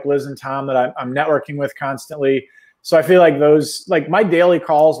people like Liz and Tom that I'm networking with constantly. So I feel like those, like my daily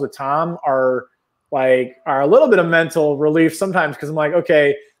calls with Tom are a little bit of mental relief sometimes, because I'm like,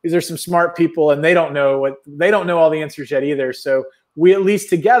 okay, these are some smart people and they don't know all the answers yet either. So we at least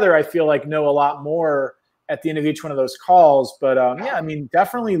together, I feel like, know a lot more at the end of each one of those calls. But yeah, I mean,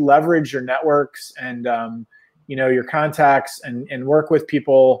 definitely leverage your networks and you know, your contacts and work with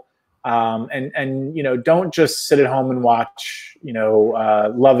people. And you know, don't just sit at home and watch, you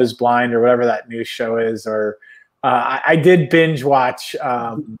know, Love is Blind or whatever that news show is, or I did binge watch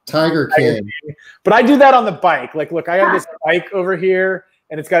Tiger King, but I do that on the bike. Like, look, I have this bike over here,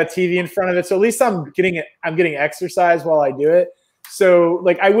 and it's got a TV in front of it, so at least I'm getting exercise while I do it. So,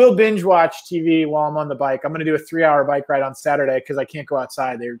 like, I will binge watch TV while I'm on the bike. I'm going to do a 3-hour bike ride on Saturday because I can't go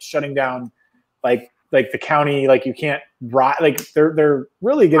outside. They're shutting down, like the county. Like, you can't ride. Like, they're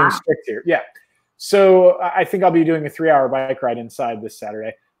really getting strict here. Yeah. So I think I'll be doing a 3-hour bike ride inside this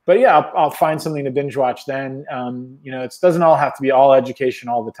Saturday. But yeah, I'll find something to binge watch then. You know, it doesn't all have to be all education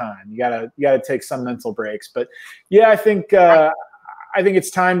all the time. You gotta take some mental breaks. But yeah, I think it's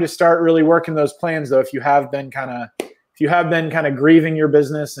time to start really working those plans though. If you have been kind of grieving your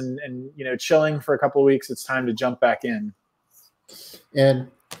business and you know, chilling for a couple of weeks, it's time to jump back in. And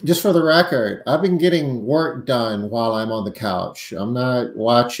just for the record, I've been getting work done while I'm on the couch. I'm not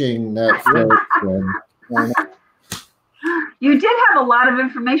watching Netflix. You did have a lot of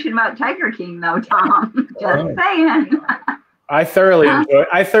information about Tiger King, though, Tom. Just saying. I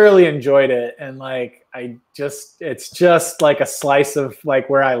thoroughly enjoyed it, and like it's just like a slice of like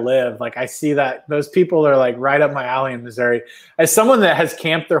where I live. Like I see that those people are like right up my alley in Missouri. As someone that has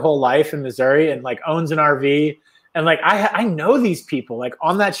camped their whole life in Missouri and like owns an RV, and like I know these people. Like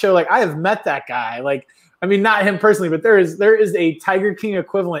on that show, like I have met that guy. Like I mean, not him personally, but there is a Tiger King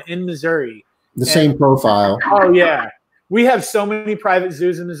equivalent in Missouri. Same profile. Oh yeah. We have so many private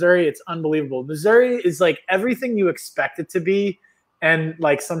zoos in Missouri. It's unbelievable. Missouri is like everything you expect it to be, and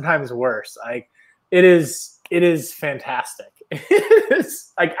like sometimes worse. Like it is fantastic.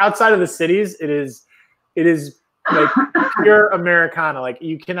 It's like outside of the cities, it is like pure Americana. Like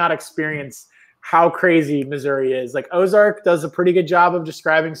you cannot experience how crazy Missouri is. Like Ozark does a pretty good job of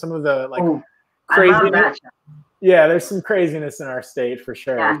describing some of the like craziness. Yeah, there's some craziness in our state for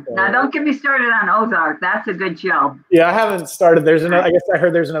sure. Yeah. So, now don't get me started on Ozark. That's a good show. Yeah, I haven't started. I guess I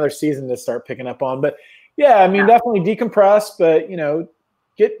heard there's another season to start picking up on. But Yeah, I mean, definitely decompress, but you know,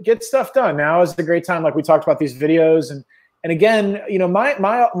 get stuff done. Now is a great time, like we talked about these videos, and again, you know,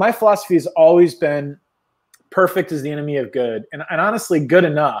 my philosophy has always been perfect is the enemy of good, and honestly, good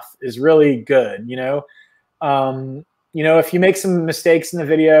enough is really good. You know, if you make some mistakes in the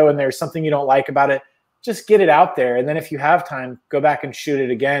video and there's something you don't like about it, just get it out there, and then if you have time, go back and shoot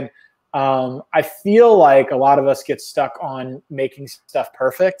it again. I feel like a lot of us get stuck on making stuff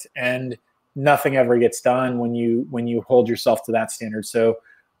perfect, and nothing ever gets done when you hold yourself to that standard. So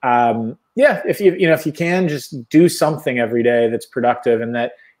yeah, if you can, just do something every day that's productive and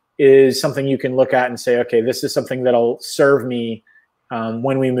that is something you can look at and say, okay, this is something that'll serve me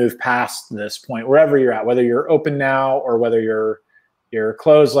when we move past this point, wherever you're at, whether you're open now or whether you're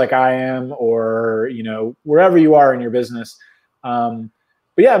closed like I am, or you know, wherever you are in your business.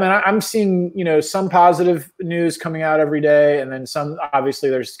 But yeah, man, I'm seeing, you know, some positive news coming out every day, and then some. Obviously,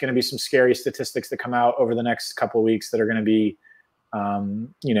 there's going to be some scary statistics that come out over the next couple of weeks that are going to be,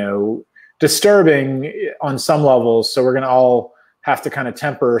 you know, disturbing on some levels. So we're going to all have to kind of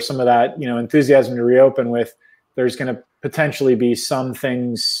temper some of that, you know, enthusiasm to reopen with. There's going to potentially be some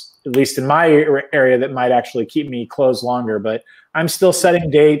things, at least in my area, that might actually keep me closed longer. But I'm still setting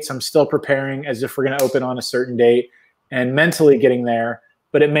dates. I'm still preparing as if we're going to open on a certain date and mentally getting there.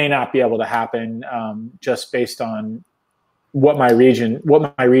 But it may not be able to happen just based on what my region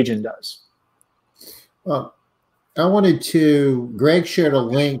does. Well, I wanted to. Greg shared a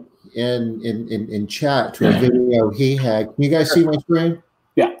link in chat to a video he had. Can you guys see my screen?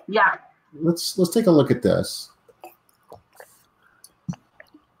 Yeah. Yeah. Let's take a look at this.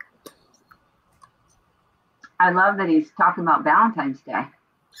 I love that he's talking about Valentine's Day.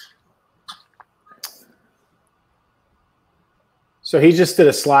 So he just did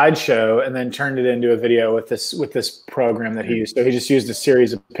a slideshow and then turned it into a video with this program that he used. So he just used a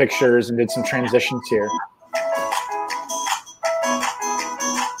series of pictures and did some transitions here.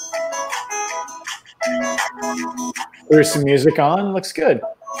 There's some music on. Looks good.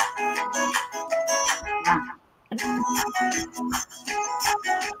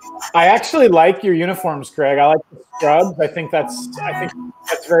 I actually like your uniforms, Greg. I like the scrubs. I think that's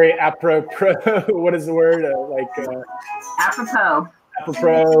very apropos. What is the word? Apropos.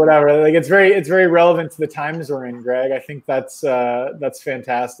 Apropos, whatever. Like it's very relevant to the times we're in, Greg. I think that's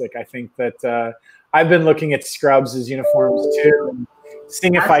fantastic. I think that I've been looking at scrubs as uniforms too, and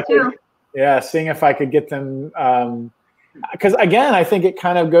seeing if I could get them. Because again, I think it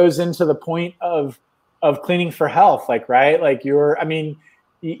kind of goes into the point of cleaning for health, like, right? Like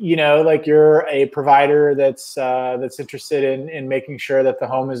you know, like you're a provider that's interested in making sure that the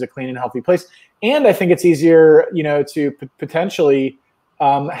home is a clean and healthy place. And I think it's easier, you know, to potentially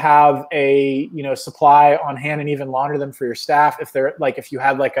have a, you know, supply on hand and even launder them for your staff. If they're like, if you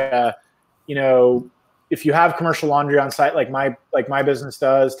had like a, you know, if you have commercial laundry on site, like my business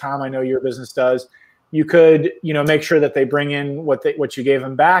does, Tom, I know your business does, you could, you know, make sure that they bring in what you gave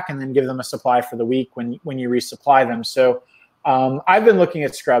them back and then give them a supply for the week when you resupply them. So I've been looking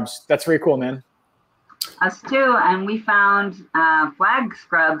at scrubs. That's very cool, man. Us too, and we found flag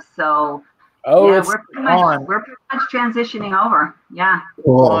scrubs. So we're pretty much transitioning over. Yeah.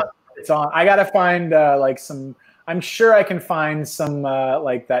 Cool. It's on. I gotta find like some. I'm sure I can find some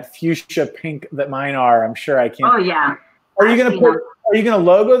like that fuchsia pink that mine are. I'm sure I can. Oh yeah. Are you gonna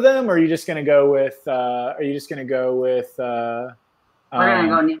logo them, or are you just gonna go with? We're gonna go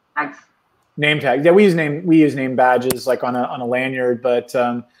name tags. Name tag. Yeah, we use name badges like on a lanyard, but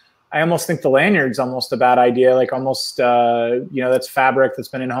I almost think the lanyard's almost a bad idea. Like almost you know, that's fabric that's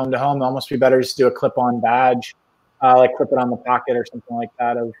been in home to home. Almost be better just to do a clip-on badge, like clip it on the pocket or something like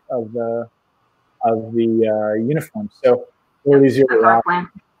that of the uniform. So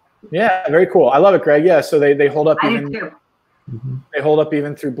yeah, very cool. I love it, Greg. Yeah, so they hold up. I do too. They hold up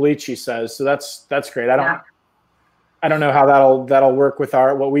even through bleach, he says. So that's great. I don't know how that'll work with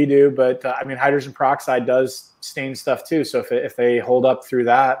what we do, but I mean, hydrogen peroxide does stain stuff too. So if they hold up through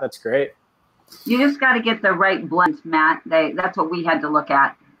that, that's great. You just got to get the right blend, Matt. That's what we had to look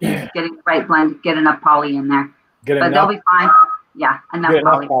at. Yeah. Getting the right blend, get enough poly in there. They'll be fine. Yeah, enough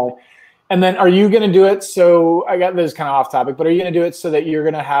poly. And then are you going to do it? So I got this kind of off topic, but are you going to do it so that you're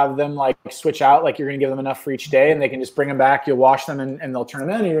going to have them like switch out? Like you're going to give them enough for each day and they can just bring them back. You'll wash them and they'll turn them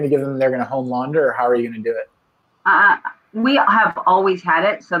in. And you're going to give them, they're going to home launder, or how are you going to do it? We have always had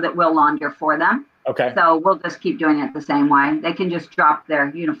it so that we'll launder for them. Okay. So we'll just keep doing it the same way. They can just drop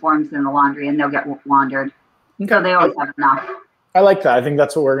their uniforms in the laundry and they'll get laundered. Okay. So they always have enough. I like that. I think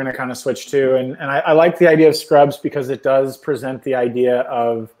that's what we're going to kind of switch to. And I like the idea of scrubs because it does present the idea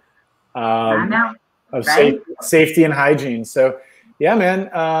of safety and hygiene. So Yeah, man.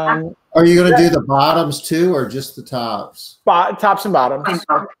 Are you going to do the bottoms too, or just the tops? Tops and bottoms.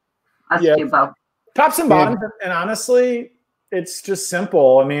 Let's do both. Tops and bottoms. And honestly, it's just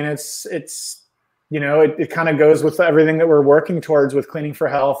simple. I mean, it's you know, it kind of goes with everything that we're working towards with Cleaning for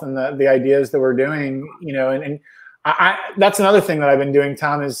Health and the ideas that we're doing, you know, and that's another thing that I've been doing,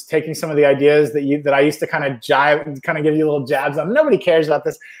 Tom, is taking some of the ideas that I used to kind of give you little jabs on. Nobody cares about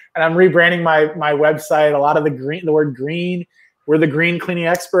this. And I'm rebranding my website. A lot of the word green, we're the green cleaning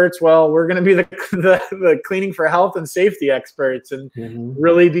experts. Well, we're going to be the cleaning for health and safety experts, and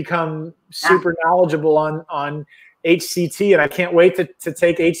really become super knowledgeable on HCT. And I can't wait to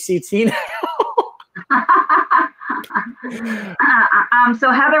take HCT now.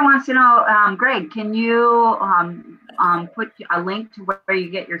 So Heather wants to know, Greg, can you put a link to where you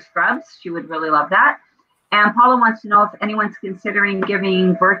get your scrubs? She would really love that. And Paula wants to know if anyone's considering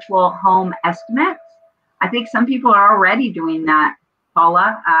giving virtual home estimates. I think some people are already doing that,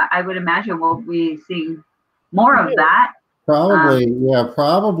 Paula. I would imagine we'll be seeing more of that. Probably,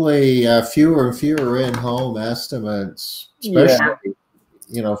 probably fewer and fewer in-home estimates, especially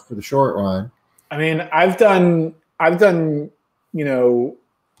you know, for the short run. I mean, I've done, you know,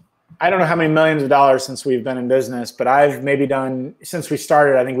 I don't know how many millions of dollars since we've been in business, but I've maybe done, since we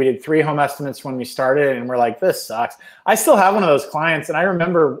started, I think we did 3 home estimates when we started, and we're like, this sucks. I still have one of those clients, and I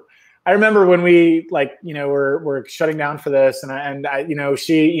remember when we, like, you know, we're shutting down for this, and I, you know,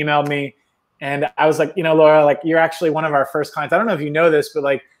 she emailed me, and I was like, you know, Laura, like, you're actually one of our first clients. I don't know if you know this, but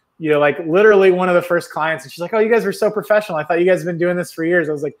like, you know, like literally one of the first clients. And she's like, oh, you guys are so professional. I thought you guys have been doing this for years.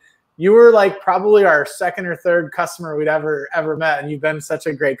 I was like, you were like probably our 2nd or 3rd customer we'd ever met, and you've been such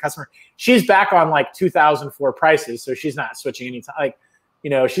a great customer. She's back on like 2004 prices, so she's not switching anytime. Like, you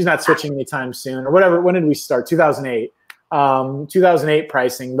know, she's not switching anytime soon or whatever. When did we start? 2008. 2008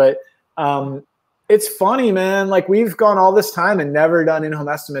 pricing. But it's funny, man. Like, we've gone all this time and never done in-home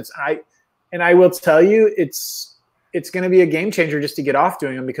estimates. And I will tell you, it's going to be a game changer just to get off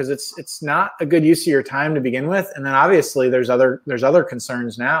doing them, because it's not a good use of your time to begin with. And then obviously there's other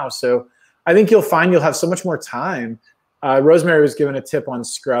concerns now. So I think you'll find you'll have so much more time. Rosemary was given a tip on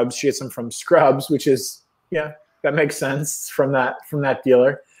scrubs. She gets them from Scrubs, which is, yeah, that makes sense from that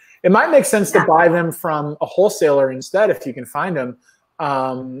dealer. It might make sense to buy them from a wholesaler instead, if you can find them,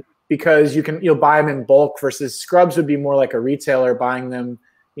 because you'll buy them in bulk, versus Scrubs would be more like a retailer buying them,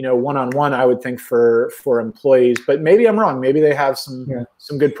 you know, one-on-one, I would think, for employees. But maybe I'm wrong. Maybe they have some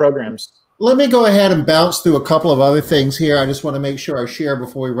good programs. Let me go ahead and bounce through a couple of other things here. I just want to make sure I share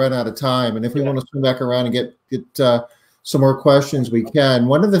before we run out of time. And if we want to swing back around and get some more questions, we can.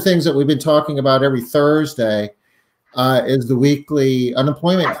 One of the things that we've been talking about every Thursday is the weekly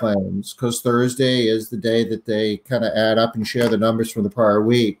unemployment claims, because Thursday is the day that they kind of add up and share the numbers from the prior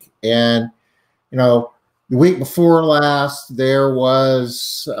week. And, you know, the week before last, there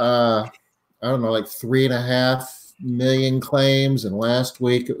was, I don't know, like 3.5 million claims. And last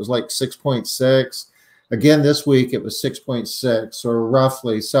week it was like 6.6. Again, this week it was 6.6, or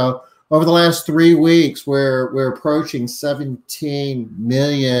roughly. So over the last 3 weeks, we're approaching 17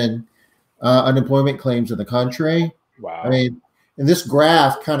 million unemployment claims in the country. Wow. I mean, and this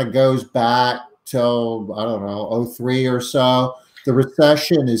graph kind of goes back till, I don't know, 03 or so. The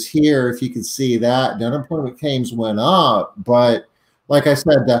recession is here, if you can see that. The unemployment claims went up, but like I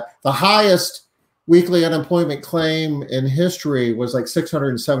said, the highest weekly unemployment claim in history was like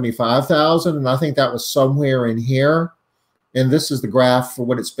 675,000, and I think that was somewhere in here. And this is the graph for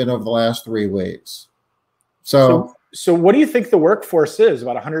what it's been over the last 3 weeks. So what do you think the workforce is?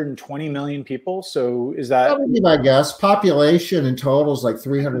 About 120 million people? So is that? That would be my guess. Population in total is like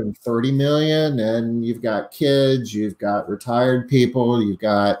 330 million. And you've got kids, you've got retired people, you've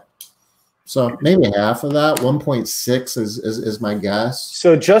got, so maybe half of that, 1.6 is my guess.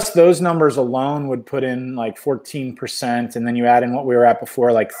 So just those numbers alone would put in like 14%. And then you add in what we were at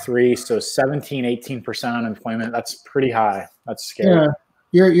before, like 3. So 17, 18% unemployment. That's pretty high. That's scary. Yeah.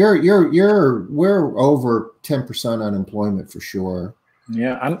 We're over 10% unemployment for sure.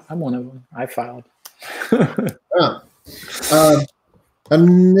 Yeah, I'm one of them. I filed.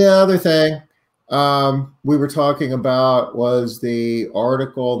 Another thing we were talking about was the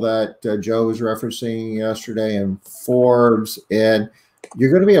article that Joe was referencing yesterday in Forbes, and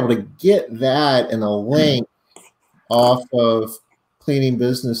you're going to be able to get that in a link off of Cleaning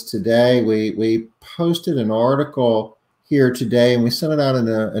Business Today. We posted an article here today, and we sent it out in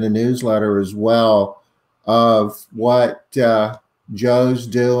a newsletter as well, of what Joe's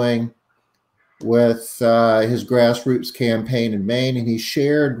doing with his grassroots campaign in Maine, and he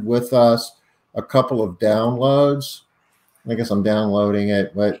shared with us a couple of downloads. I guess I'm downloading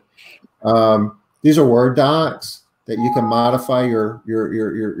it, but these are Word docs that you can modify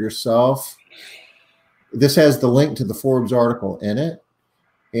yourself. This has the link to the Forbes article in it.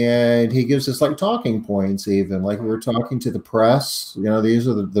 And he gives us like talking points, even like we were talking to the press. You know, these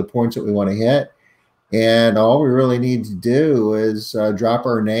are the points that we want to hit. And all we really need to do is drop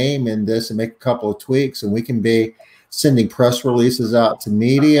our name in this and make a couple of tweaks, and we can be sending press releases out to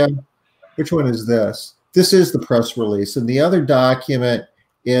media. Which one is this? This is the press release. And the other document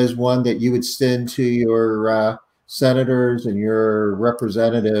is one that you would send to your senators and your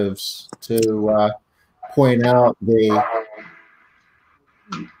representatives to point out the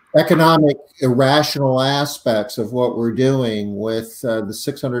economic irrational aspects of what we're doing with the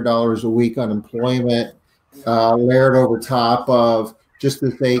 $600 a week unemployment layered over top of just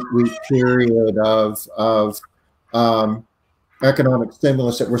this 8-week period of economic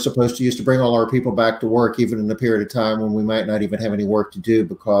stimulus that we're supposed to use to bring all our people back to work, even in a period of time when we might not even have any work to do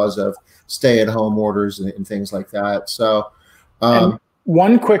because of stay-at-home orders and things like that. So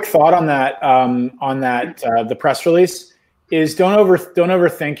one quick thought on that the press release is don't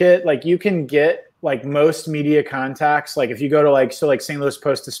overthink it. Like, you can get like most media contacts. Like if you go to like St. Louis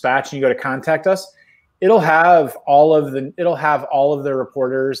Post-Dispatch and you go to contact us, it'll have all of the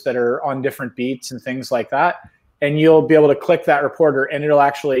reporters that are on different beats and things like that. And you'll be able to click that reporter, and it'll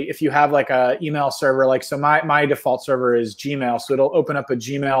actually, if you have like a email server, like, so my default server is Gmail. So it'll open up a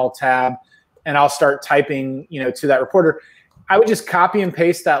Gmail tab and I'll start typing, to that reporter. I would just copy and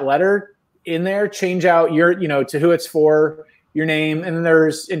paste that letter in there, change out your, to who it's for, your name. And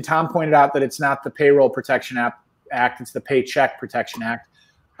then and Tom pointed out that it's not the Payroll Protection Act, it's the Paycheck Protection Act.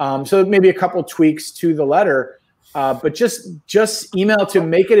 So maybe a couple tweaks to the letter, but just email to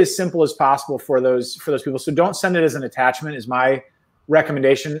make it as simple as possible for those people. So don't send it as an attachment is my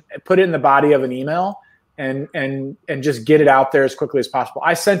recommendation. Put it in the body of an email and just get it out there as quickly as possible.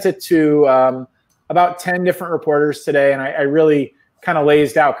 I sent it to about 10 different reporters today, and I really kind of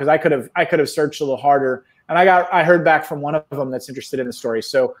lazed out because I could have searched a little harder, and I heard back from one of them that's interested in the story.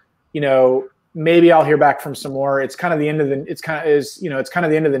 So, maybe I'll hear back from some more. It's kind of the end of the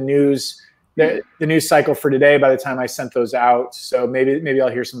end of the news, the news cycle for today by the time I sent those out. So maybe I'll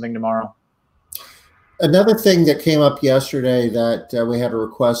hear something tomorrow. Another thing that came up yesterday that we had a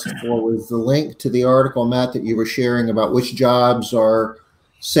request for was the link to the article, Matt, that you were sharing about which jobs are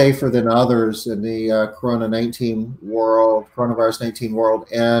safer than others in the coronavirus 19 world.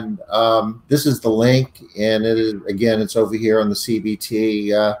 And this is the link, and it's over here on the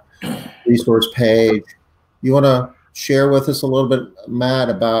CBT resource page. You want to share with us a little bit, Matt,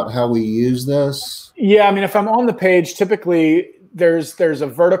 about how we use this? Yeah, I mean, if I'm on the page, typically there's a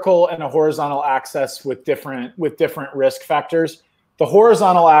vertical and a horizontal axis with different risk factors. The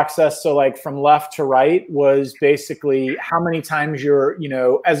horizontal axis, so like from left to right, was basically how many times you're,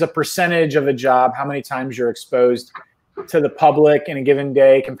 as a percentage of a job, how many times you're exposed to the public in a given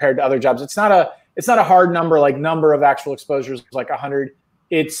day compared to other jobs. It's not a hard number, like number of actual exposures, like 100.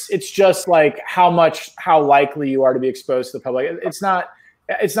 It's just like how likely you are to be exposed to the public. It's not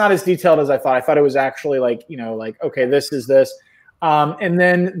as detailed as I thought. I thought it was actually like, okay, this is this. And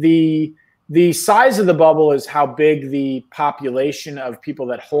then the size of the bubble is how big the population of people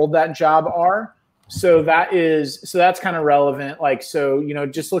that hold that job are. So that's kind of relevant. Like, so,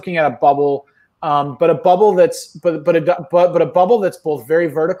 just looking at a bubble, but a bubble that's both very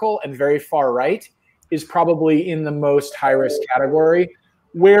vertical and very far right is probably in the most high risk category.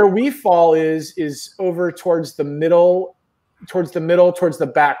 Where we fall is over towards the middle, towards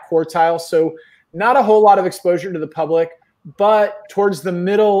the back quartile. So not a whole lot of exposure to the public, but towards the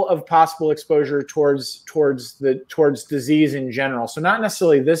middle of possible exposure towards disease in general. So not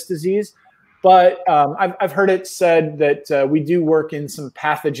necessarily this disease, but I've heard it said that we do work in some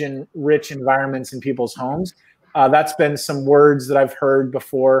pathogen-rich environments in people's homes. That's been some words that I've heard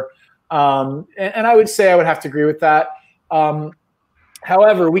before, and I would say I would have to agree with that.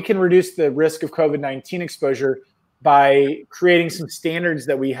 However, we can reduce the risk of COVID-19 exposure by creating some standards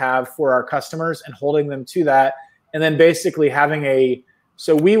that we have for our customers and holding them to that. And then basically having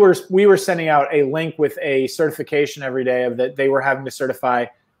so we were sending out a link with a certification every day of that they were having to certify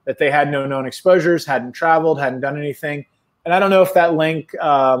that they had no known exposures, hadn't traveled, hadn't done anything. And I don't know if that link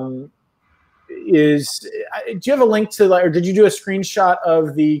do you have a link to, or did you do a screenshot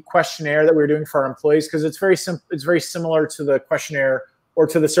of the questionnaire that we were doing for our employees? Because it's very similar to the questionnaire or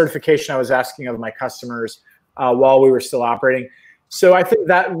to the certification I was asking of my customers while we were still operating. So I think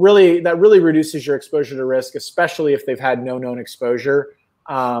that really reduces your exposure to risk, especially if they've had no known exposure.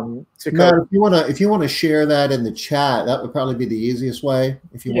 Matt, if you want to share that in the chat, that would probably be the easiest way.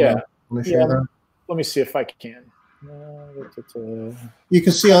 If you want to share that. Let me see if I can. You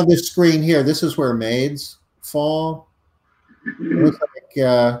can see on this screen here. This is where maids fall. It looks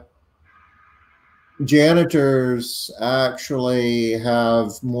like janitors actually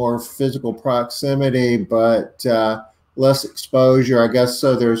have more physical proximity, but less exposure, I guess.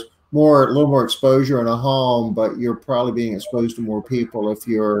 So there's a little more exposure in a home, but you're probably being exposed to more people if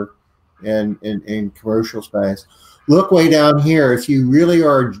you're in commercial space. Look way down here. If you really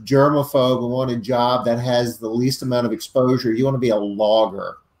are a germaphobe and want a job that has the least amount of exposure, you want to be a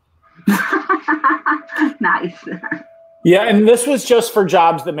logger. Nice. Yeah, and this was just for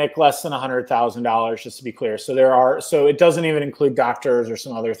jobs that make less than $100,000, just to be clear. So it doesn't even include doctors or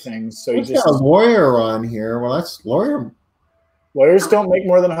some other things. So you just got a lawyer on here. Well, that's lawyers don't make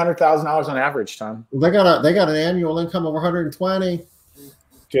more than $100,000 on average, Tom. Well, they got an annual income of 120.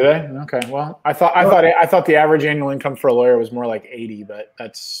 Do they? Okay. Well, I thought the average annual income for a lawyer was more like 80, but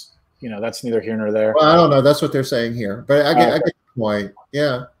that's neither here nor there. Well, I don't know. That's what they're saying here, but I get the point.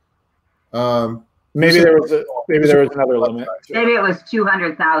 Yeah. Maybe there was another limit. Maybe it was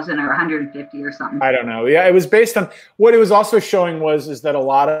 200,000 or 150 or something. I don't know. Yeah, it was based on what it was also showing is that a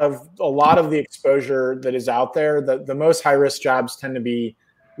lot of the exposure that is out there, the most high risk jobs tend to be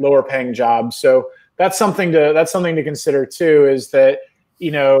lower paying jobs. So that's something to consider too. Is that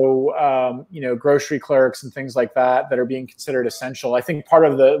grocery clerks and things like that are being considered essential. I think part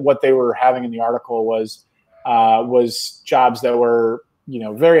of what they were having in the article was jobs that were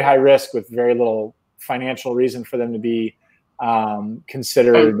very high risk with very little financial reason for them to be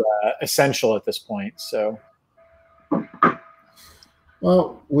considered essential at this point. So,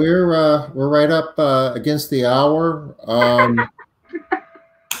 well, we're right up against the hour.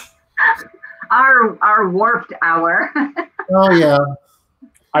 Our warped hour. Oh yeah.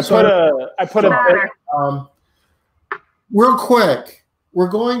 I put a real quick. We're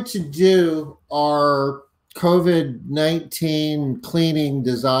going to do our COVID-19 cleaning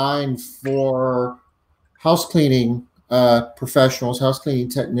design for house cleaning professionals, house cleaning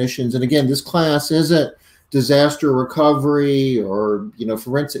technicians. And again, this class isn't disaster recovery or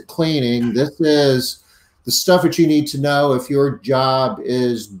forensic cleaning. This is the stuff that you need to know if your job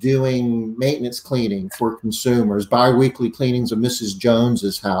is doing maintenance cleaning for consumers, bi-weekly cleanings of Mrs.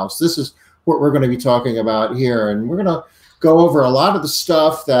 Jones's house. This is what we're going to be talking about here. And we're going to go over a lot of the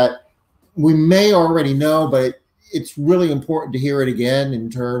stuff that we may already know, but it's really important to hear it again in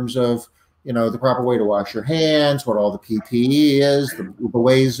terms of, the proper way to wash your hands, what all the PPE is, the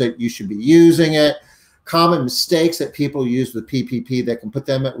ways that you should be using it, common mistakes that people use with PPP that can put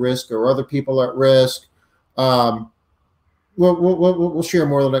them at risk or other people at risk. We'll share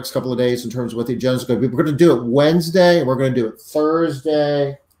more in the next couple of days in terms of what the agenda is going to be. We're going to do it Wednesday, and we're going to do it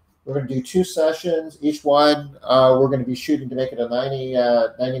Thursday. We're going to do 2 sessions. Each one, we're going to be shooting to make it a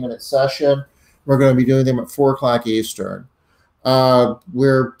 90-minute session. We're going to be doing them at 4 o'clock Eastern.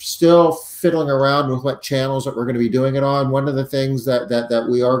 We're still fiddling around with what channels that we're going to be doing it on. One of the things that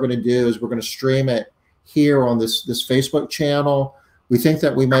we are going to do is we're going to stream it here on this Facebook channel. We think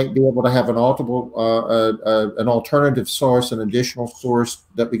that we might be able to have an alternative source, an additional source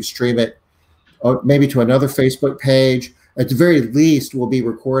that we can stream it maybe to another Facebook page. At the very least, we'll be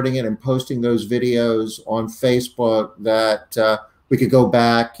recording it and posting those videos on Facebook that we could go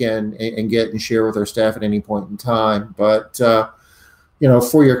back and get and share with our staff at any point in time. But,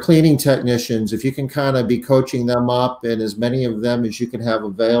 for your cleaning technicians, if you can kind of be coaching them up and as many of them as you can have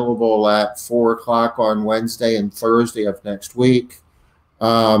available at 4 o'clock on Wednesday and Thursday of next week.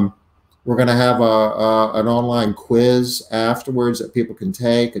 We're going to have an online quiz afterwards that people can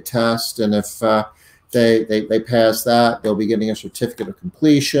take, a test, and if they pass that, they'll be getting a certificate of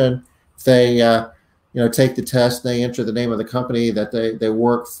completion. If they take the test, they enter the name of the company that they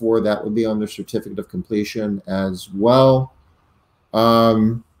work for, that would be on their certificate of completion as well. What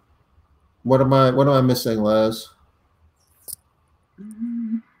am I missing, Liz?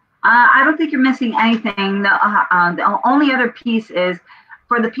 I don't think you're missing anything. The only other piece is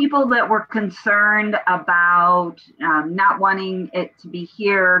for the people that were concerned about not wanting it to be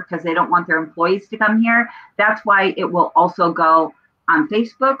here because they don't want their employees to come here. That's why it will also go on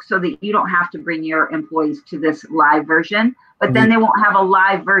Facebook so that you don't have to bring your employees to this live version, but then they won't have a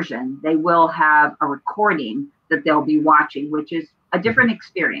live version. They will have a recording that they'll be watching, which is a different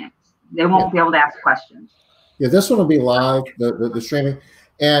experience. They won't be able to ask questions. Yeah, this one will be live, the streaming.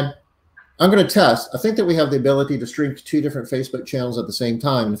 And I'm going to test. I think that we have the ability to stream to 2 different Facebook channels at the same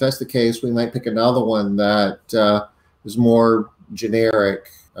time. And if that's the case, we might pick another one that is more generic.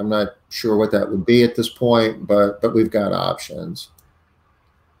 I'm not sure what that would be at this point, but we've got options.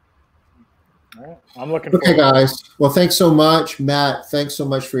 All right. I'm looking Okay, guys. Well, thanks so much. Matt, thanks so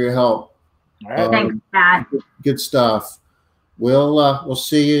much for your help. All right. Thanks, Matt. Good stuff. we'll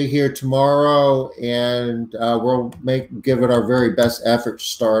see you here tomorrow, and we'll give it our very best effort to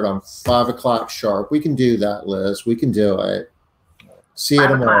start on 5 o'clock sharp. We can do that, Liz. We can do it. See you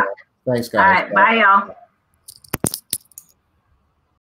tomorrow. Thanks, guys. All right. Bye, y'all.